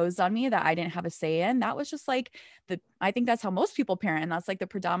were imposed on me that I didn't have a say in. That was just like I think that's how most people parent. And that's like the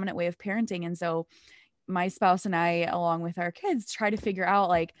predominant way of parenting. And so my spouse and I, along with our kids, try to figure out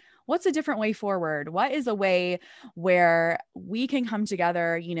like, what's a different way forward? What is a way where we can come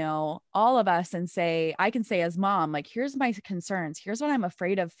together, all of us, and say, I can say as mom, like, here's my concerns, here's what I'm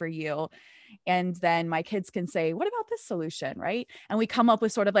afraid of for you. And then my kids can say, what about this solution? Right. And we come up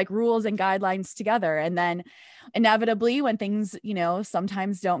with sort of like rules and guidelines together. And then inevitably, when things,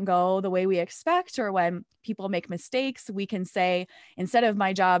 sometimes don't go the way we expect, or when people make mistakes, we can say, instead of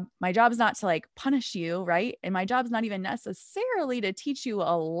my job is not to like punish you. Right. And my job is not even necessarily to teach you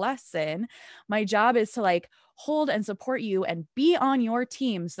a lesson. My job is to like hold and support you and be on your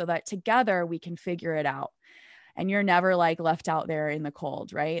team so that together we can figure it out. And you're never like left out there in the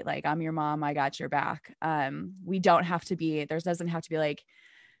cold, right? Like, I'm your mom, I got your back. We don't have to be, there doesn't have to be like,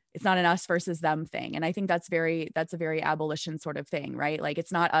 it's not an us versus them thing. And I think that's a very abolition sort of thing, right? Like,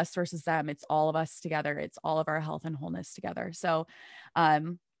 it's not us versus them. It's all of us together. It's all of our health and wholeness together. So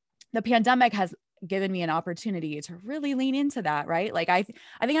the pandemic has given me an opportunity to really lean into that, right? Like, I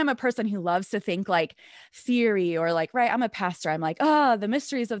think I'm a person who loves to think like theory, or like, right, I'm a pastor, I'm like, the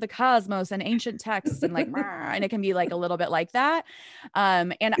mysteries of the cosmos and ancient texts, and like, and it can be like a little bit like that.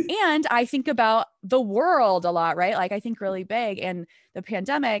 And I think about the world a lot, right? Like, I think really big, and the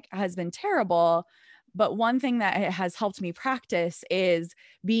pandemic has been terrible. But one thing that it has helped me practice is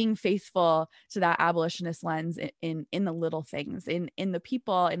being faithful to that abolitionist lens in the little things, in the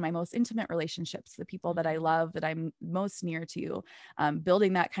people, in my most intimate relationships, the people that I love, that I'm most near to,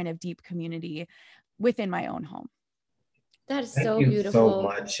 building that kind of deep community within my own home. That is so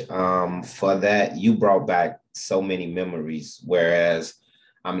beautiful. Thank you so much for that. You brought back so many memories, whereas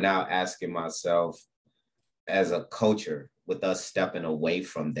I'm now asking myself, as a culture, with us stepping away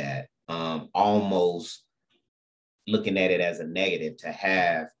from that, almost looking at it as a negative to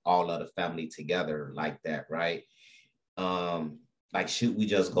have all of the family together like that, right? Like, should we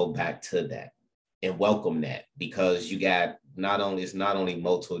just go back to that and welcome that? Because you got it's not only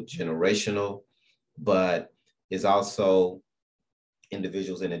multi-generational, but it's also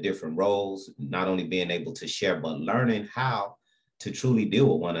individuals in the different roles, not only being able to share, but learning how to truly deal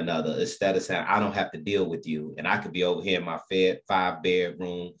with one another, instead of saying, I don't have to deal with you. And I could be over here in my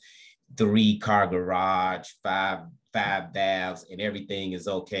 5-bedroom, 3-car garage, five baths, and everything is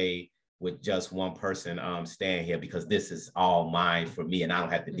okay with just one person staying here, because this is all mine for me and I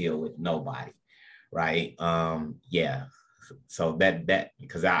don't have to deal with nobody. Right. Yeah. So that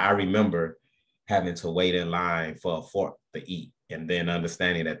because I remember having to wait in line for a fork to eat, and then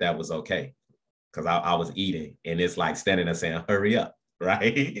understanding that was okay, because I was eating, and it's like standing there saying, hurry up,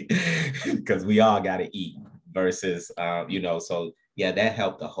 right? Because we all got to eat, versus, so yeah, that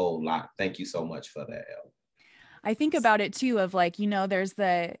helped a whole lot. Thank you so much for that, Elle. I think about it too, of like, there's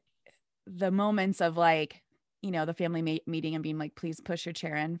the moments of like, the family meeting and being like, please push your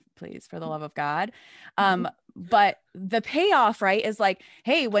chair in, please, for the love of God. But the payoff, right, is like,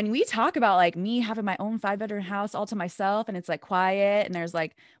 hey, when we talk about like me having my own 5-bedroom house all to myself, and it's like quiet and there's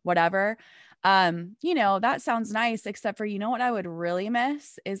like whatever, that sounds nice, except for, what I would really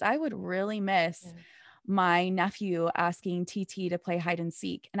miss is my nephew asking TT to play hide and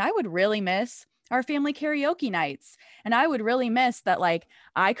seek. And I would really miss our family karaoke nights. And I would really miss that, like,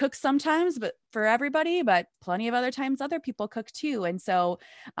 I cook sometimes, but for everybody, but plenty of other times other people cook too. And so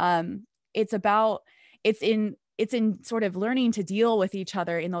it's in sort of learning to deal with each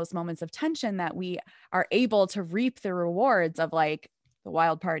other in those moments of tension that we are able to reap the rewards of like the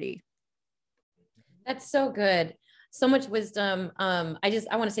wild party. That's so good. So much wisdom. I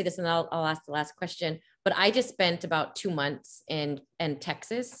want to say this, and I'll ask the last question, but I just spent about 2 months in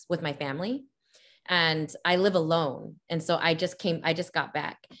Texas with my family, and I live alone. And so I just got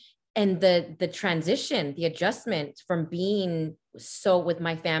back, and the transition, the adjustment from being so with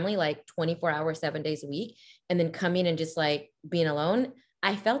my family, like 24 hours, 7 days a week, and then coming and just like being alone,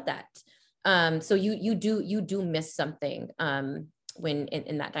 I felt that. So you do miss something when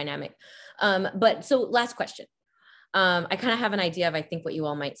in that dynamic. But so last question. I kind of have an idea of, I think, what you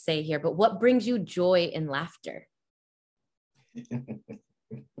all might say here, but what brings you joy and laughter?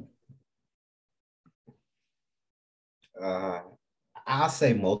 I'll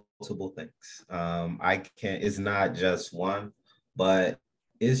say multiple things. It's not just one, but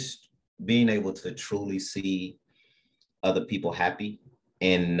it's being able to truly see other people happy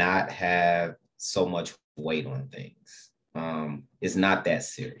and not have so much weight on things. It's not that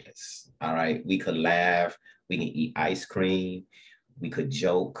serious. All right. We could laugh, we can eat ice cream, we could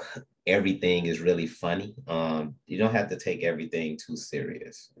joke. Everything is really funny. You don't have to take everything too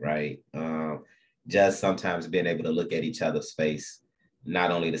serious, right? Just sometimes being able to look at each other's face, not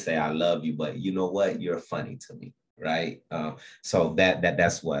only to say I love you, but you know what, you're funny to me, right? So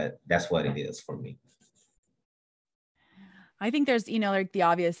that's what it is for me. I think there's, like the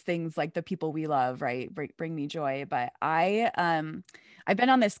obvious things like the people we love, right? Bring me joy. But I've been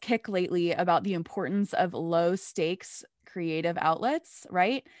on this kick lately about the importance of low stakes creative outlets,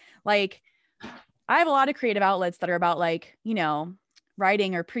 right? Like I have a lot of creative outlets that are about like,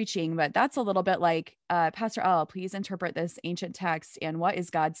 writing or preaching, but that's a little bit like, Pastor L, please interpret this ancient text and what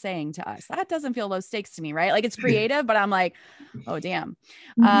is God saying to us? That doesn't feel low stakes to me, right? Like it's creative, but I'm like, oh, damn.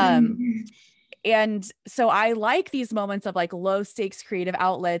 And so I like these moments of like low stakes creative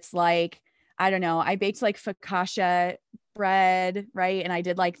outlets. Like, I don't know, I baked like focaccia bread, right? And I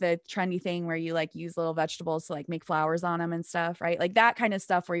did like the trendy thing where you like use little vegetables to like make flowers on them and stuff, right? Like that kind of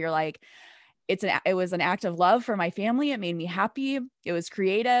stuff where you're like, it was an act of love for my family. It made me happy. It was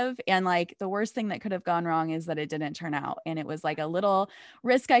creative. And like the worst thing that could have gone wrong is that it didn't turn out. And it was like a little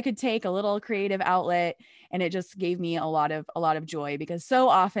risk I could take, a little creative outlet. And it just gave me a lot of joy because so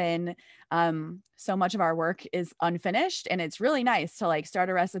often, so much of our work is unfinished, and it's really nice to like start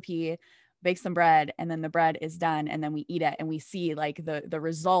a recipe, bake some bread, and then the bread is done, and then we eat it and we see like the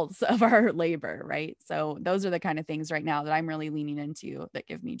results of our labor, right? So those are the kind of things right now that I'm really leaning into that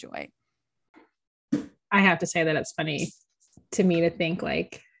give me joy. I have to say that it's funny to me to think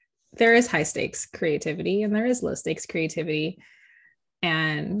like there is high stakes creativity and there is low stakes creativity.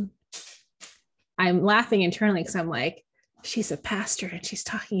 And I'm laughing internally because I'm like, she's a pastor and she's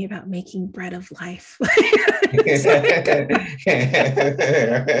talking about making bread of life. I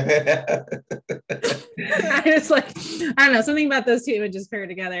just like, I don't know, something about those two images paired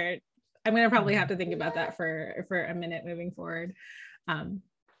together. I'm going to probably have to think about that for a minute moving forward.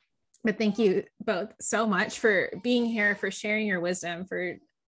 But thank you both so much for being here, for sharing your wisdom, for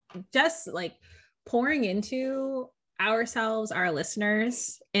just like pouring into ourselves, our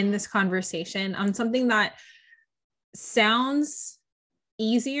listeners in this conversation on something that sounds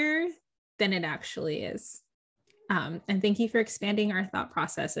easier than it actually is. And thank you for expanding our thought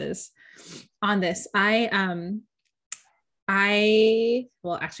processes on this. Gia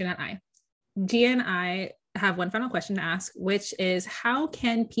and I have one final question to ask, which is how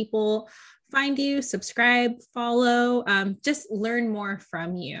can people find you, subscribe, follow, just learn more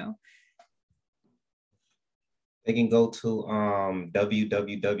from you? They can go to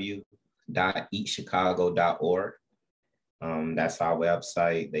www.eatchicago.org. That's our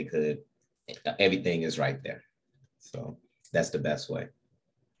website. Everything is right there. So that's the best way.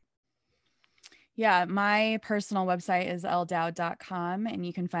 Yeah, my personal website is ldowd.com, and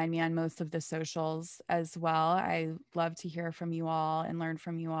you can find me on most of the socials as well. I love to hear from you all and learn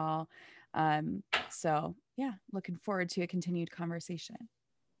from you all. So yeah, looking forward to a continued conversation.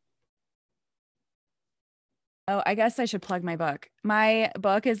 Oh, I guess I should plug my book. My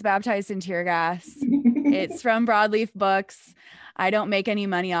book is Baptized in Tear Gas. It's from Broadleaf Books. I don't make any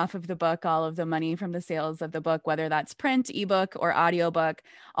money off of the book. All of the money from the sales of the book, whether that's print, ebook, or audiobook,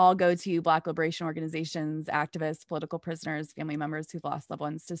 all go to Black liberation organizations, activists, political prisoners, family members who've lost loved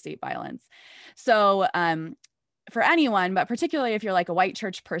ones to state violence. So for anyone, but particularly if you're like a white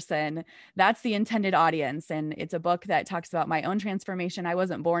church person, that's the intended audience. And it's a book that talks about my own transformation. I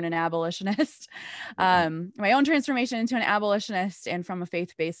wasn't born an abolitionist, my own transformation into an abolitionist, and from a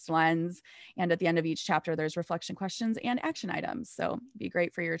faith-based lens. And at the end of each chapter, there's reflection questions and action items. So it'd be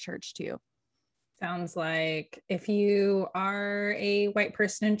great for your church too. Sounds like if you are a white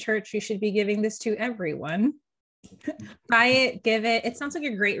person in church, you should be giving this to everyone. Buy it, give it. It sounds like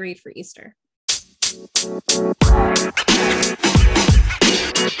a great read for Easter.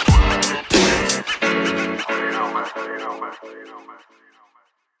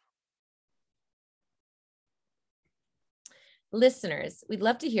 Listeners, we'd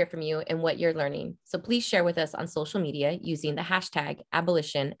love to hear from you and what you're learning. So please share with us on social media using the hashtag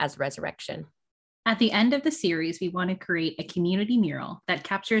 #AbolitionAsResurrection. At the end of the series, we want to create a community mural that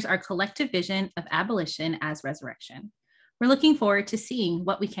captures our collective vision of abolition as resurrection. We're looking forward to seeing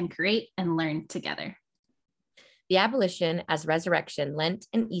what we can create and learn together. The Abolition as Resurrection Lent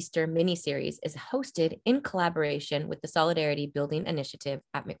and Easter miniseries is hosted in collaboration with the Solidarity Building Initiative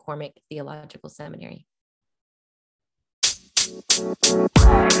at McCormick Theological Seminary.